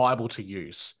a Bible to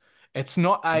use. It's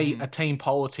not a team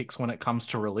politics when it comes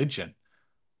to religion.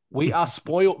 We are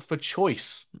spoilt for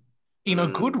choice in a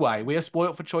good way. We are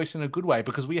spoilt for choice in a good way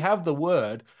because we have the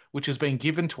word which has been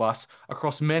given to us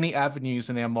across many avenues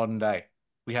in our modern day.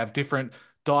 We have different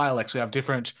dialects, we have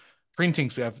different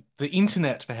printings, we have the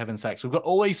internet, for heaven's sakes. We've got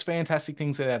all these fantastic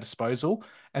things at our disposal,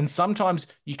 and sometimes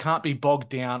you can't be bogged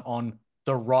down on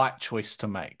the right choice to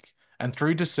make. And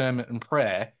through discernment and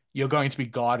prayer, you're going to be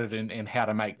guided in how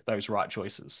to make those right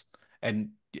choices. And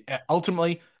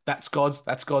ultimately, that's God's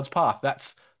path.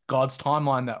 That's God's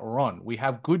timeline that we're on. We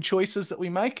have good choices that we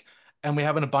make, and we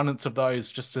have an abundance of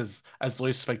those, just as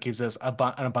Lucifer gives us an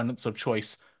abundance of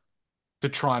choice to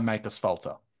try and make us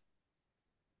falter.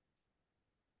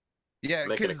 Yeah,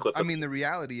 because I mean, the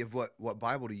reality of what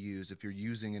Bible to use, if you're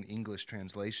using an English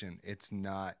translation, it's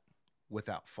not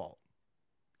without fault.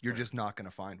 You're just not going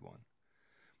to find one.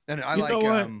 And I know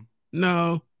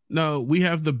what? No, we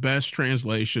have the best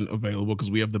translation available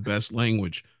because we have the best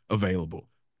language available.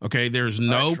 Okay, there's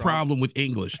no problem with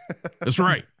English. That's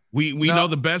right. We know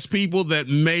the best people that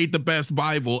made the best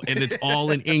Bible, and it's all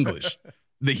in English.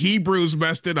 The Hebrews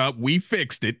messed it up. We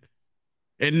fixed it.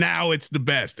 And now it's the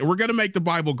best. And we're going to make the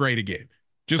Bible great again.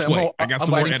 Just wait. I got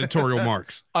some more editorial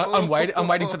marks. I'm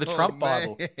waiting for the Trump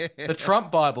Bible. The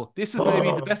Trump Bible. This is maybe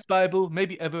the best Bible,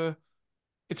 maybe ever.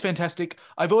 It's fantastic.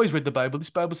 I've always read the Bible. This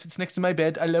Bible sits next to my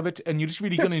bed. I love it. And you're just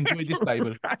really going to enjoy this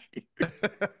Bible.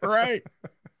 Right.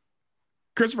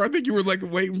 Christopher, I think you were like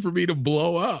waiting for me to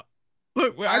blow up.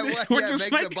 Look, we're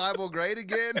just make the Bible great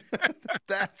again.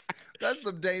 That's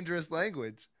some dangerous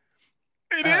language.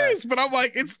 It is, but I'm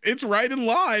like, it's right in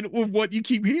line with what you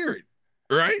keep hearing,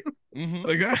 right?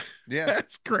 Like,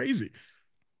 that's crazy.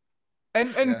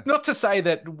 And not to say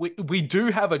that we do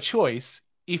have a choice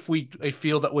if we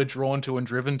feel that we're drawn to and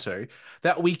driven to,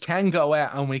 that we can go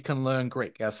out and we can learn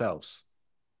Greek ourselves.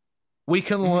 We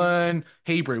can learn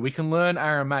Hebrew, we can learn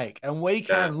Aramaic, and we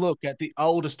can look at the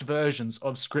oldest versions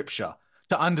of Scripture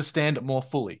to understand it more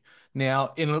fully.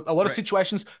 Now, in a lot of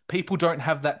situations, people don't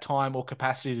have that time or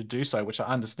capacity to do so, which I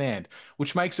understand,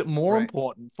 which makes it more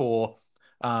important for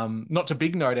not to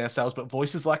big note ourselves, but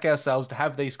voices like ourselves to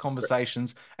have these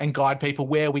conversations and guide people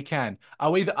where we can.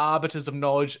 Are we the arbiters of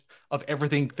knowledge of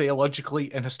everything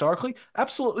theologically and historically?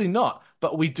 Absolutely not.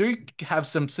 But we do have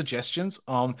some suggestions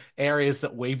on areas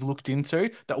that we've looked into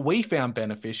that we found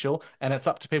beneficial, and it's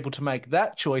up to people to make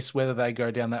that choice whether they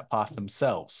go down that path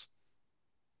themselves.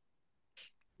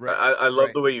 I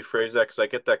love the way you phrase that because I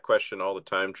get that question all the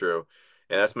time, Drew.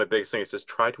 And that's my biggest thing. It says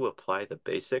try to apply the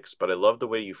basics, but I love the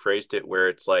way you phrased it where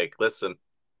it's like, listen,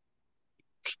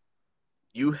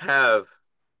 you have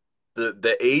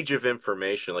the age of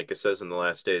information, like it says in the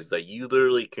last days, that you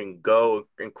literally can go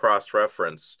and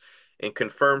cross-reference and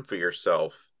confirm for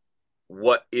yourself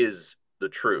what is the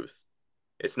truth.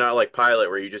 It's not like Pilate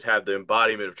where you just have the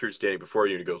embodiment of truth standing before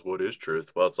you and he goes, what is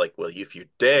truth? Well, it's like, well, if you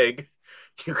dig,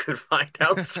 you could find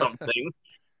out something.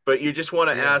 But you just want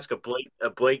to ask a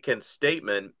blanket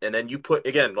statement, and then you put,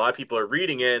 again, a lot of people are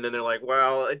reading it, and then they're like,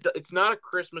 well, it's not a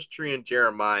Christmas tree in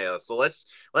Jeremiah, so let's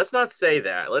not say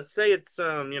that. Let's say it's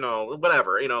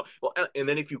whatever, Well, and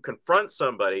then if you confront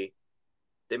somebody,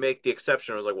 they make the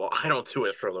exception. I was like, well, I don't do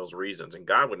it for those reasons, and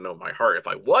God would know my heart if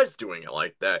I was doing it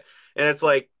like that. And it's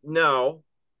like, no,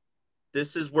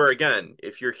 this is where, again,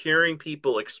 if you're hearing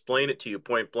people explain it to you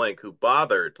point blank, who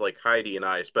bothered, like Heidi and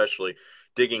I especially,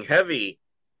 digging heavy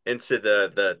into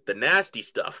the nasty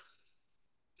stuff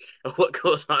of what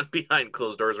goes on behind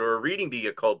closed doors, or we're reading the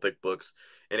occultic books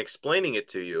and explaining it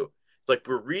to you. It's like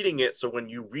we're reading it so when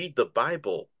you read the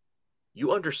Bible,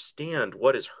 you understand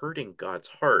what is hurting God's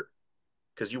heart,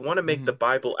 because you want to make the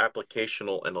Bible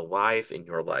applicational and alive in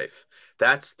your life.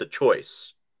 That's the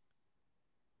choice.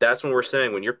 That's when we're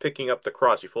saying when you're picking up the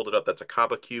cross, you fold it up, that's a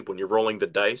Kaba cube when you're rolling the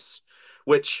dice,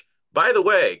 which, by the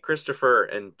way, Christopher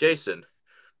and Jason,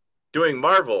 doing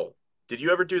Marvel, did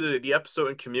you ever do the episode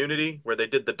in Community where they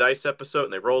did the dice episode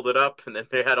and they rolled it up and then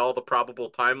they had all the probable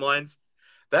timelines?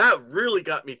 That really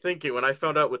got me thinking when I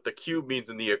found out what the cube means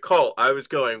in the occult. I was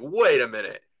going, wait a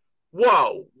minute.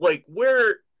 Whoa, like we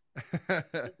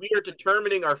are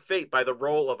determining our fate by the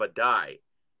roll of a die,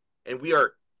 and we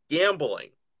are gambling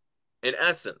in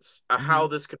essence how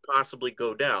this could possibly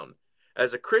go down.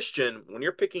 As a Christian, when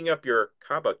you're picking up your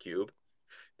Kaba cube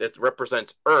that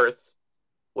represents earth,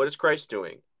 what is Christ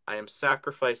doing? I am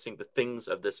sacrificing the things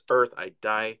of this earth. I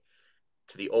die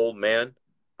to the old man.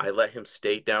 I let him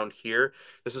stay down here.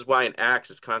 This is why in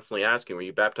Acts it's constantly asking, were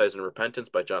you baptized in repentance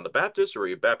by John the Baptist, or were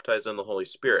you baptized in the Holy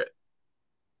Spirit?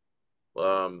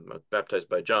 Baptized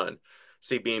by John.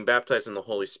 See, being baptized in the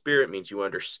Holy Spirit means you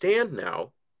understand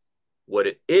now what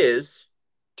it is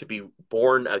to be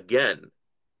born again.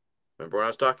 Remember when I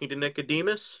was talking to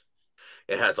Nicodemus?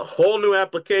 It has a whole new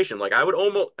application. Like I would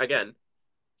almost, again,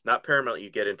 it's not paramount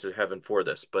you get into heaven for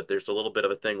this, but there's a little bit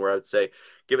of a thing where I would say,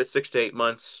 give it 6 to 8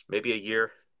 months, maybe a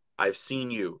year. I've seen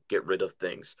you get rid of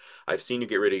things. I've seen you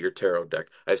get rid of your tarot deck.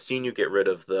 I've seen you get rid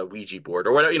of the Ouija board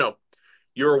or whatever,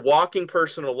 you're a walking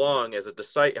person along as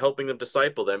a helping them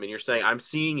disciple them. And you're saying, I'm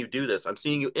seeing you do this. I'm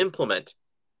seeing you implement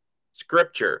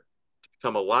scripture to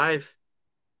become alive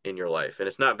in your life. And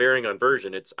it's not varying on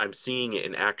version. It's I'm seeing it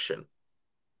in action.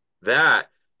 That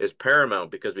is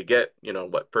paramount because we get,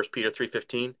 what, 1 Peter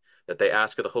 3:15, that they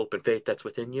ask of the hope and faith that's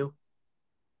within you.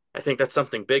 I think that's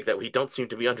something big that we don't seem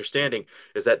to be understanding,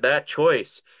 is that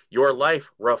choice, your life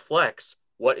reflects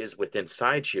what is within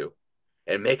inside you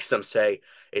and makes them say,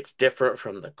 it's different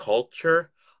from the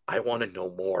culture. I want to know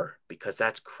more because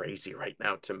that's crazy right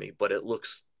now to me, but it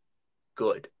looks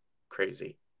good.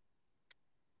 Crazy.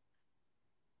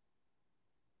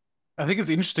 I think it's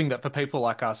interesting that for people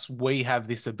like us, we have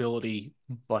this ability,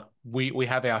 like we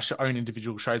have our own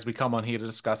individual shows. We come on here to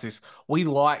discuss this. We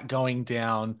like going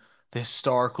down the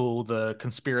historical, the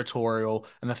conspiratorial,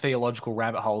 and the theological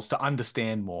rabbit holes to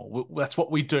understand more. That's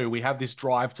what we do. We have this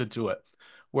drive to do it.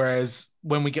 Whereas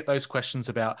when we get those questions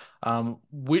about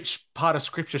which part of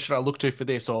scripture should I look to for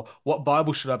this, or what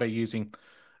Bible should I be using,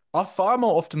 far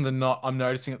more often than not, I'm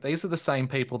noticing that these are the same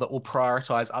people that will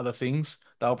prioritize other things.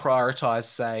 They'll prioritize,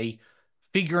 say,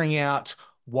 figuring out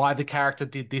why the character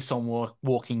did this on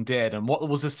Walking Dead and what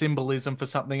was the symbolism for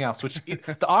something else,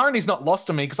 the irony is not lost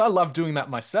on me because I love doing that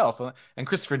myself. And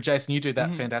Christopher and Jason, you do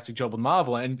that fantastic job with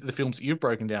Marvel and the films that you've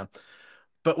broken down.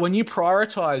 But when you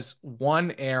prioritize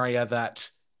one area that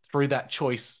through that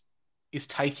choice is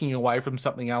taking away from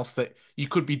something else that you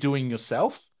could be doing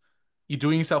yourself, you're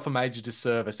doing yourself a major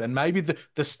disservice. And maybe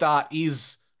the start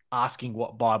is asking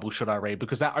what Bible should I read,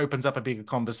 because that opens up a bigger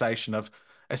conversation of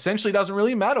essentially doesn't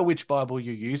really matter which Bible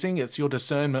you're using. It's your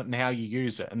discernment and how you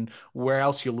use it and where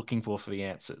else you're looking for the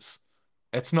answers.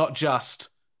 It's not just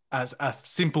as a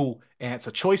simple answer.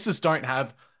 Choices don't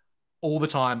have all the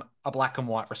time a black and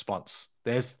white response.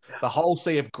 There's the whole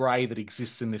sea of gray that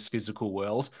exists in this physical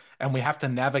world, and we have to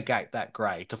navigate that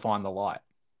gray to find the light.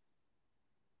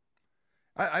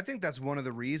 I think that's one of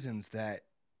the reasons that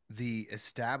the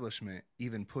establishment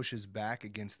even pushes back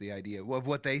against the idea of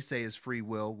what they say is free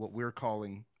will, what we're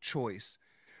calling choice,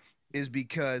 is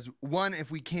because one,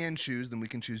 if we can choose, then we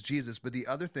can choose Jesus. But the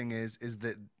other thing is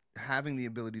that having the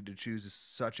ability to choose is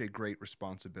such a great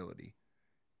responsibility,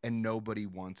 and nobody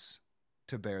wants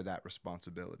to bear that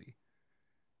responsibility.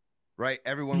 Right?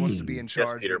 Everyone wants to be in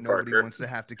charge, Peter but nobody Parker. wants to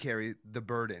have to carry the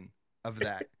burden of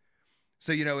that.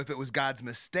 So, if it was God's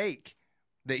mistake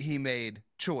that he made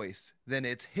choice, then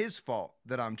it's his fault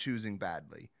that I'm choosing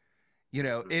badly.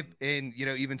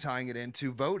 Even tying it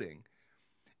into voting.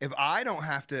 If I don't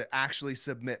have to actually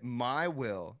submit my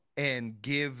will and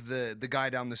give the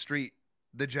guy down the street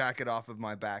the jacket off of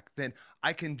my back, then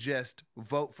I can just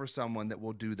vote for someone that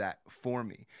will do that for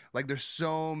me. Like, there's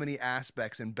so many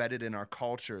aspects embedded in our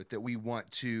culture that we want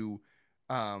to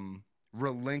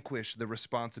relinquish the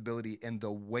responsibility and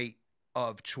the weight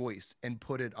of choice and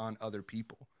put it on other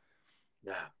people.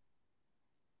 Yeah.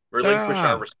 Relinquish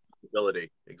our Ah,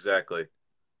 responsibility. Exactly.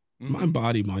 my Mhm.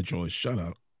 body, my choice. Shut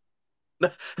up.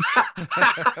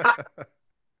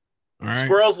 All right.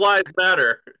 Squirrels' lives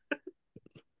matter.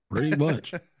 Pretty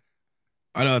much.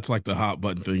 I know it's like the hot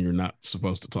button thing you're not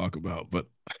supposed to talk about, but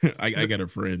I got a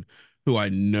friend who I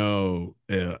know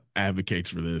advocates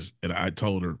for this. And I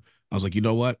told her, I was like, you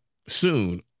know what?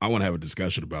 Soon I want to have a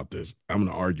discussion about this. I'm going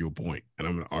to argue a point and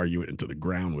I'm going to argue it into the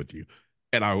ground with you.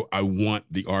 And I want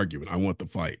the argument. I want the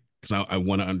fight because I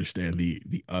want to understand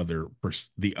the other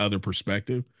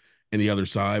perspective and the other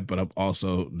side, but I'm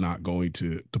also not going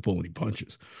to pull any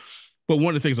punches. But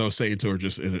one of the things I was saying to her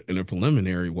just in a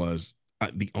preliminary was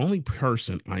the only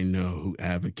person I know who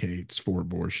advocates for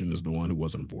abortion is the one who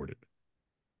wasn't aborted.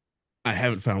 I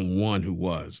haven't found one who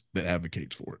was that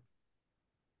advocates for it.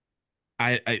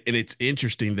 And it's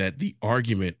interesting that the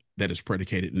argument that is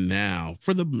predicated now,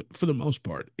 for the most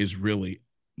part, is really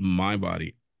my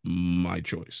body, my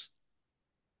choice.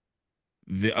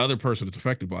 The other person that's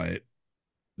affected by it,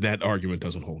 that argument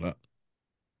doesn't hold up.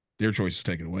 Their choice is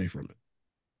taken away from it,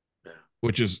 Yeah.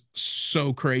 which is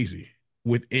so crazy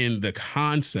within the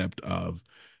concept of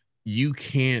you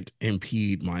can't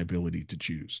impede my ability to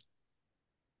choose.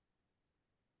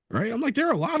 Right? I'm like, there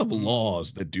are a lot of Mhm.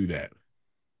 laws that do that.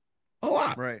 A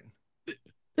lot. Right.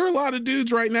 There are a lot of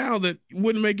dudes right now that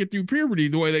wouldn't make it through puberty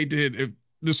the way they did if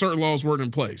the certain laws weren't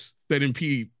in place that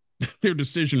impede their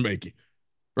decision making.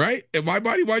 Right? If my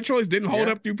body, my choice didn't hold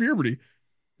Yeah. up through puberty,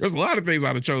 there's a lot of things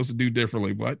I'd have chose to do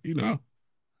differently. But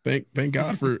thank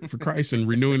God for Christ and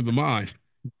renewing the mind.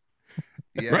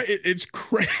 Yeah. Right? It's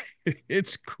crazy.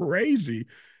 It's crazy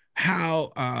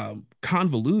how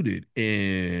convoluted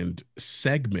and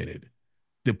segmented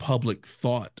the public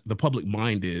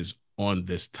mind is on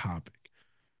this topic.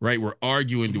 Right? We're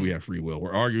arguing, do we Mhm. have free will?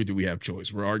 We're arguing, do we have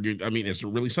choice? We're arguing, I mean, is there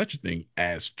really such a thing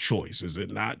as choice? Is it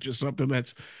not just something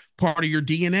that's part of your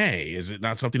DNA? Is it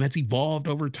not something that's evolved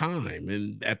over time?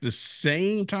 And at the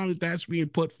same time that that's being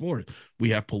put forth, we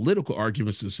have political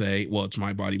arguments to say, well, it's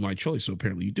my body, my choice. So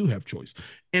apparently you do have choice.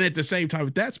 And at the same time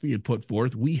that that's being put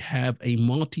forth, we have a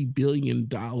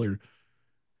multi-billion-dollar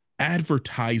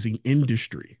advertising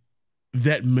industry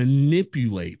that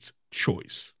manipulates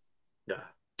choice Yeah.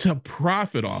 to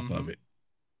profit off of Mhm. it.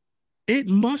 It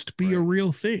must be a Right.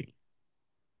 real thing.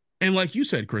 And like you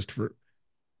said, Christopher,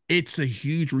 it's a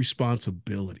huge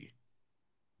responsibility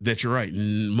that you're right.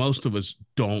 Most of us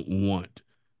don't want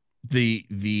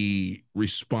the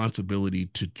responsibility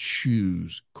to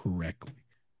choose correctly.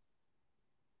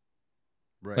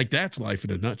 Right. Like that's life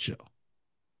in a nutshell.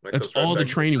 That That's goes right all the back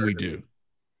to training we gardening. do.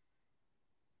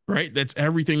 Right? That's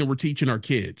everything that we're teaching our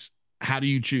kids. How do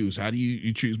you choose? How do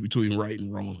you choose between right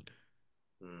and wrong?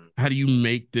 Mm. How do you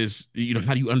make this,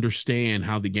 how do you understand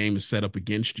how the game is set up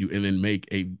against you and then make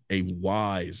a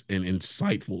wise and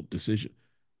insightful decision?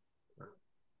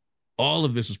 All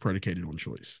of this is predicated on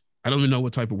choice. I don't even know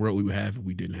what type of world we would have if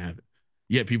we didn't have it.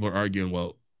 Yet people are arguing,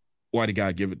 well, why did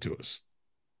God give it to us?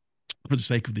 For the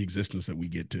sake of the existence that we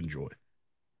get to enjoy.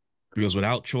 Because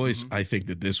without choice, Mhm. I think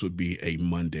that this would be a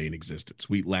mundane existence.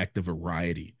 We lack the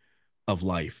variety of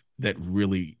life that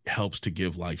really helps to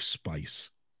give life spice.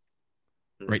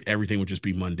 Mm. Right? Everything would just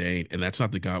be mundane. And that's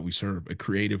not the God we serve. A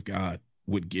creative God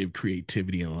would give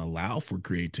creativity and allow for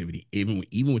creativity,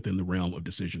 even within the realm of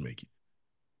decision making.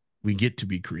 We get to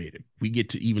be creative. We get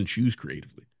to even choose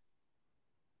creatively.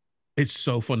 It's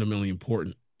so fundamentally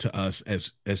important to us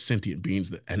as sentient beings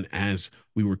that, and as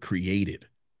we were created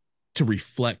to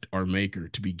reflect our maker,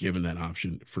 to be given that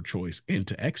option for choice and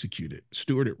to execute it,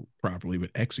 steward it properly,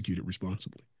 but execute it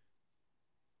responsibly.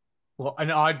 Well,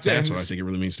 That's what I think it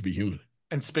really means to be human.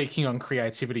 and speaking on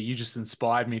creativity, you just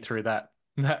inspired me through that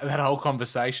whole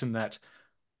conversation that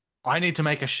I need to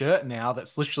make a shirt now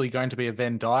that's literally going to be a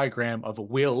Venn diagram of a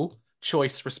will,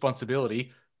 choice,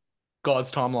 responsibility,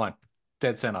 God's timeline,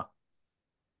 dead center.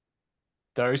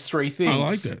 Those three I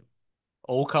like things that.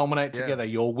 all culminate Yeah. together.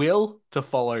 Your will to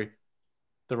follow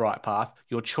the right path,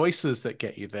 your choices that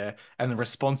get you there, and the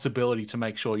responsibility to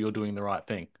make sure you're doing the right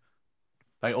thing.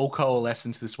 They all coalesce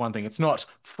into this one thing. It's not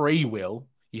free will.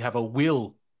 You have a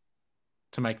will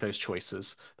to make those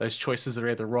choices. Those choices are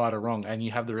either right or wrong, and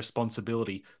you have the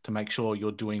responsibility to make sure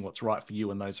you're doing what's right for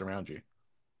you and those around you.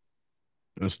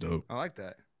 That's dope. I like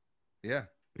that. Yeah.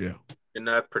 Yeah. And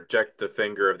not project the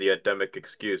finger of the Adamic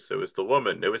excuse. It was the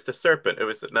woman. It was the serpent. It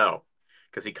was the no.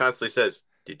 Because he constantly says,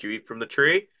 did you eat from the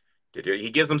tree? Did you? He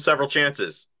gives them several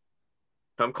chances.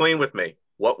 Come clean with me.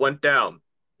 What went down?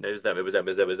 It was them. It was them.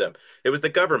 It was them. It was them. It was the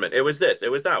government. It was this.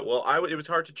 It was that. Well, it was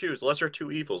hard to choose. Lesser of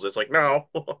two evils. It's like, no.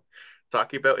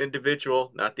 Talking about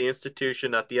individual, not the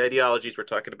institution, not the ideologies. We're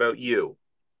talking about you.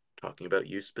 talking about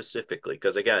you specifically.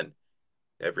 Because again,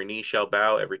 every knee shall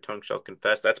bow, every tongue shall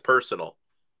confess. That's personal.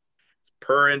 It's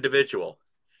per individual.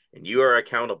 And you are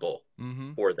accountable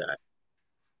for that.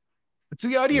 It's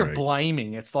the idea of Right.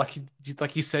 blaming. It's like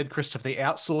you said, Christopher, the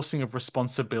outsourcing of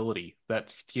responsibility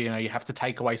that, you know, you have to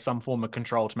take away some form of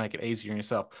control to make it easier on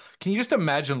yourself. Can you just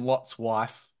imagine Lot's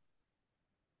wife?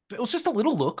 It was just a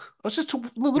little look. It was just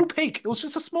a little peek. It was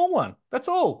just a small one. That's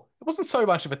all. It wasn't so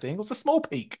much of a thing. It was a small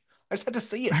peek. I just had to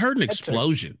see I it. heard an Had to.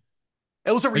 explosion.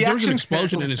 It was a Like there was an reaction. It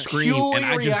explosion was in the screen, and purely a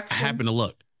I just reaction. happened to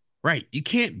look. Right. You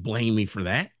can't blame me for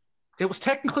that. It was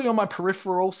technically on my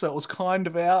peripheral, so it was kind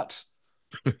of out.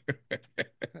 I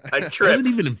It trip. wasn't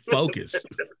even in focus.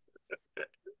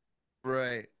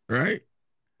 Right. Right.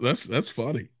 That's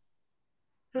funny.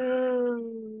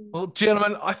 Well,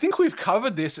 gentlemen, I think we've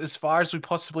covered this as far as we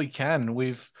possibly can.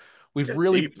 We've Get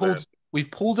really deep, man.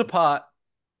 pulled apart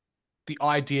the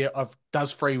idea of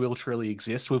does free will truly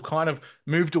exist. We've kind of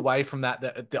moved away from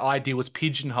that the idea was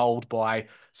pigeonholed by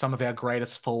some of our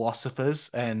greatest philosophers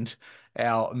and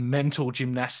our mental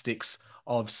gymnastics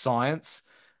of science.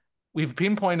 We've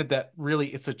pinpointed that really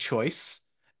it's a choice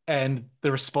and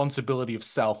the responsibility of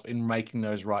self in making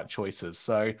those right choices.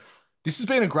 So this has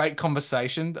been a great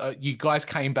conversation. You guys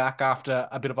came back after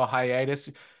a bit of a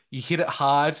hiatus. You hit it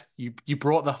hard. You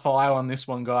brought the fire on this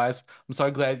one, guys. I'm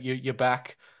so glad you're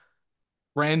back.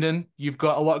 Brandon, you've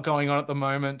got a lot going on at the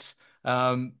moment.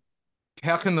 How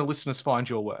can the listeners find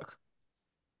your work?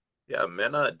 Yeah,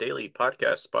 Mena Daily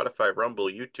Podcast, Spotify, Rumble,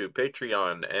 YouTube,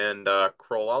 Patreon, and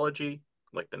Krollology,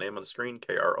 like the name on the screen,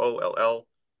 Kroll,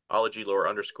 ology lower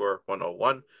underscore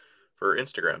 101 for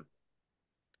Instagram.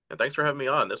 And thanks for having me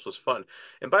on. This was fun.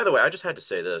 And by the way, I just had to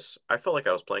say this. I felt like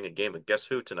I was playing a game of Guess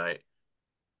Who tonight.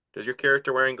 Does your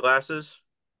character wearing glasses?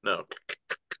 No.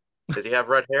 Does he have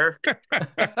red hair? He's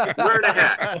wearing a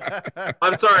hat.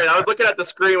 I'm sorry. I was looking at the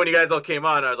screen when you guys all came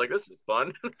on. I was like, this is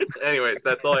fun. Anyways,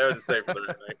 that's all I have to say for the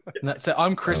night. No, so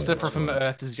I'm Oh, Christopher that's from funny.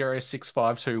 Earth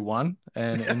 06521,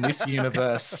 and in this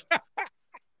universe,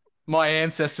 my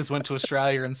ancestors went to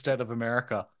Australia instead of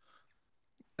America.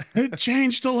 It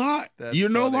changed a lot. That's You're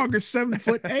no funny. longer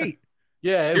 7'8".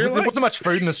 Yeah, You're there like, wasn't much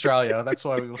food in Australia. That's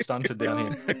why we were stunted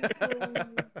down here.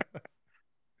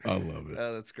 I love it.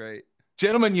 Oh, that's great.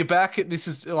 Gentlemen, you're back. This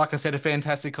is, like I said, a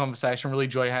fantastic conversation. Really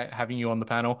enjoy having you on the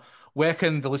panel. Where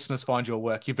can the listeners find your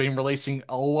work? You've been releasing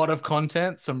a lot of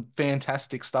content, some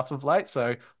fantastic stuff of late.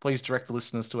 So please direct the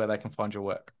listeners to where they can find your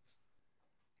work.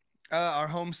 Our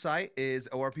home site is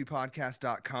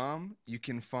orppodcast.com. You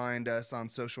can find us on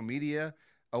social media,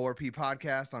 ORP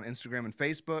Podcast on Instagram and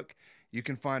Facebook. You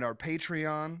can find our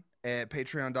Patreon at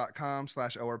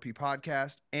patreon.com/ORP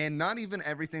Podcast. And not even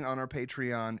everything on our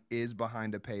Patreon is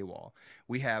behind a paywall.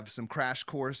 We have some crash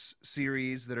course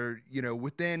series that are,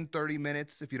 within 30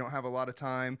 minutes if you don't have a lot of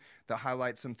time, that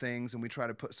highlight some things. And we try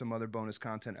to put some other bonus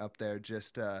content up there,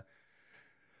 just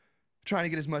trying to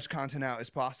get as much content out as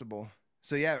possible.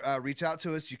 So yeah, reach out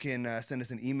to us. You can send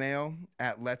us an email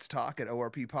at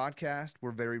letstalk@ORP Podcast. We're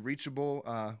very reachable.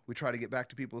 We try to get back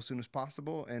to people as soon as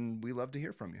possible, and we love to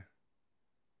hear from you.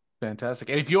 Fantastic.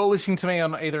 And if you're listening to me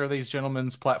on either of these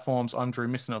gentlemen's platforms, I'm Drew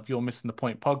Missing If You're Missing the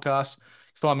Point podcast. You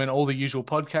find me in all the usual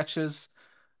podcatchers.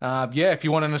 If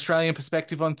you want an Australian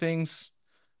perspective on things,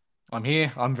 I'm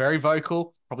here. I'm very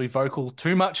vocal, probably vocal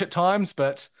too much at times,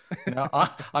 but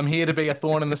I'm here to be a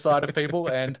thorn in the side of people.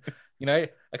 And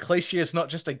ecclesia is not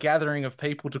just a gathering of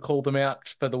people to call them out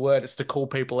for the word; it's to call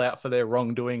people out for their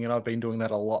wrongdoing. And I've been doing that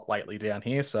a lot lately down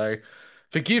here. So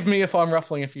forgive me if I'm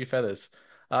ruffling a few feathers.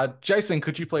 Jason,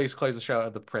 could you please close the show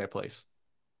with a prayer, please?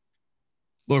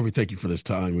 Lord, we thank you for this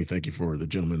time. We thank you for the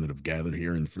gentlemen that have gathered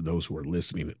here. And for those who are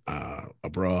listening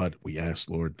abroad, we ask,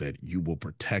 Lord, that you will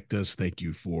protect us. Thank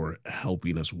you for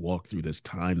helping us walk through this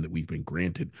time that we've been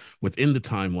granted within the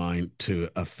timeline to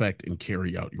affect and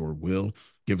carry out your will.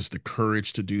 Give us the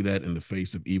courage to do that in the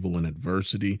face of evil and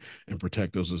adversity, and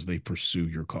protect those as they pursue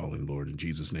your calling, Lord. In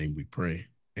Jesus' name we pray.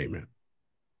 Amen.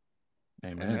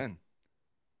 Amen. Amen.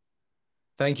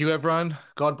 Thank you, everyone.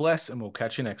 God bless, and we'll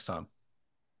catch you next time.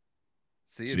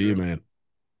 See you, See you, Drew. man.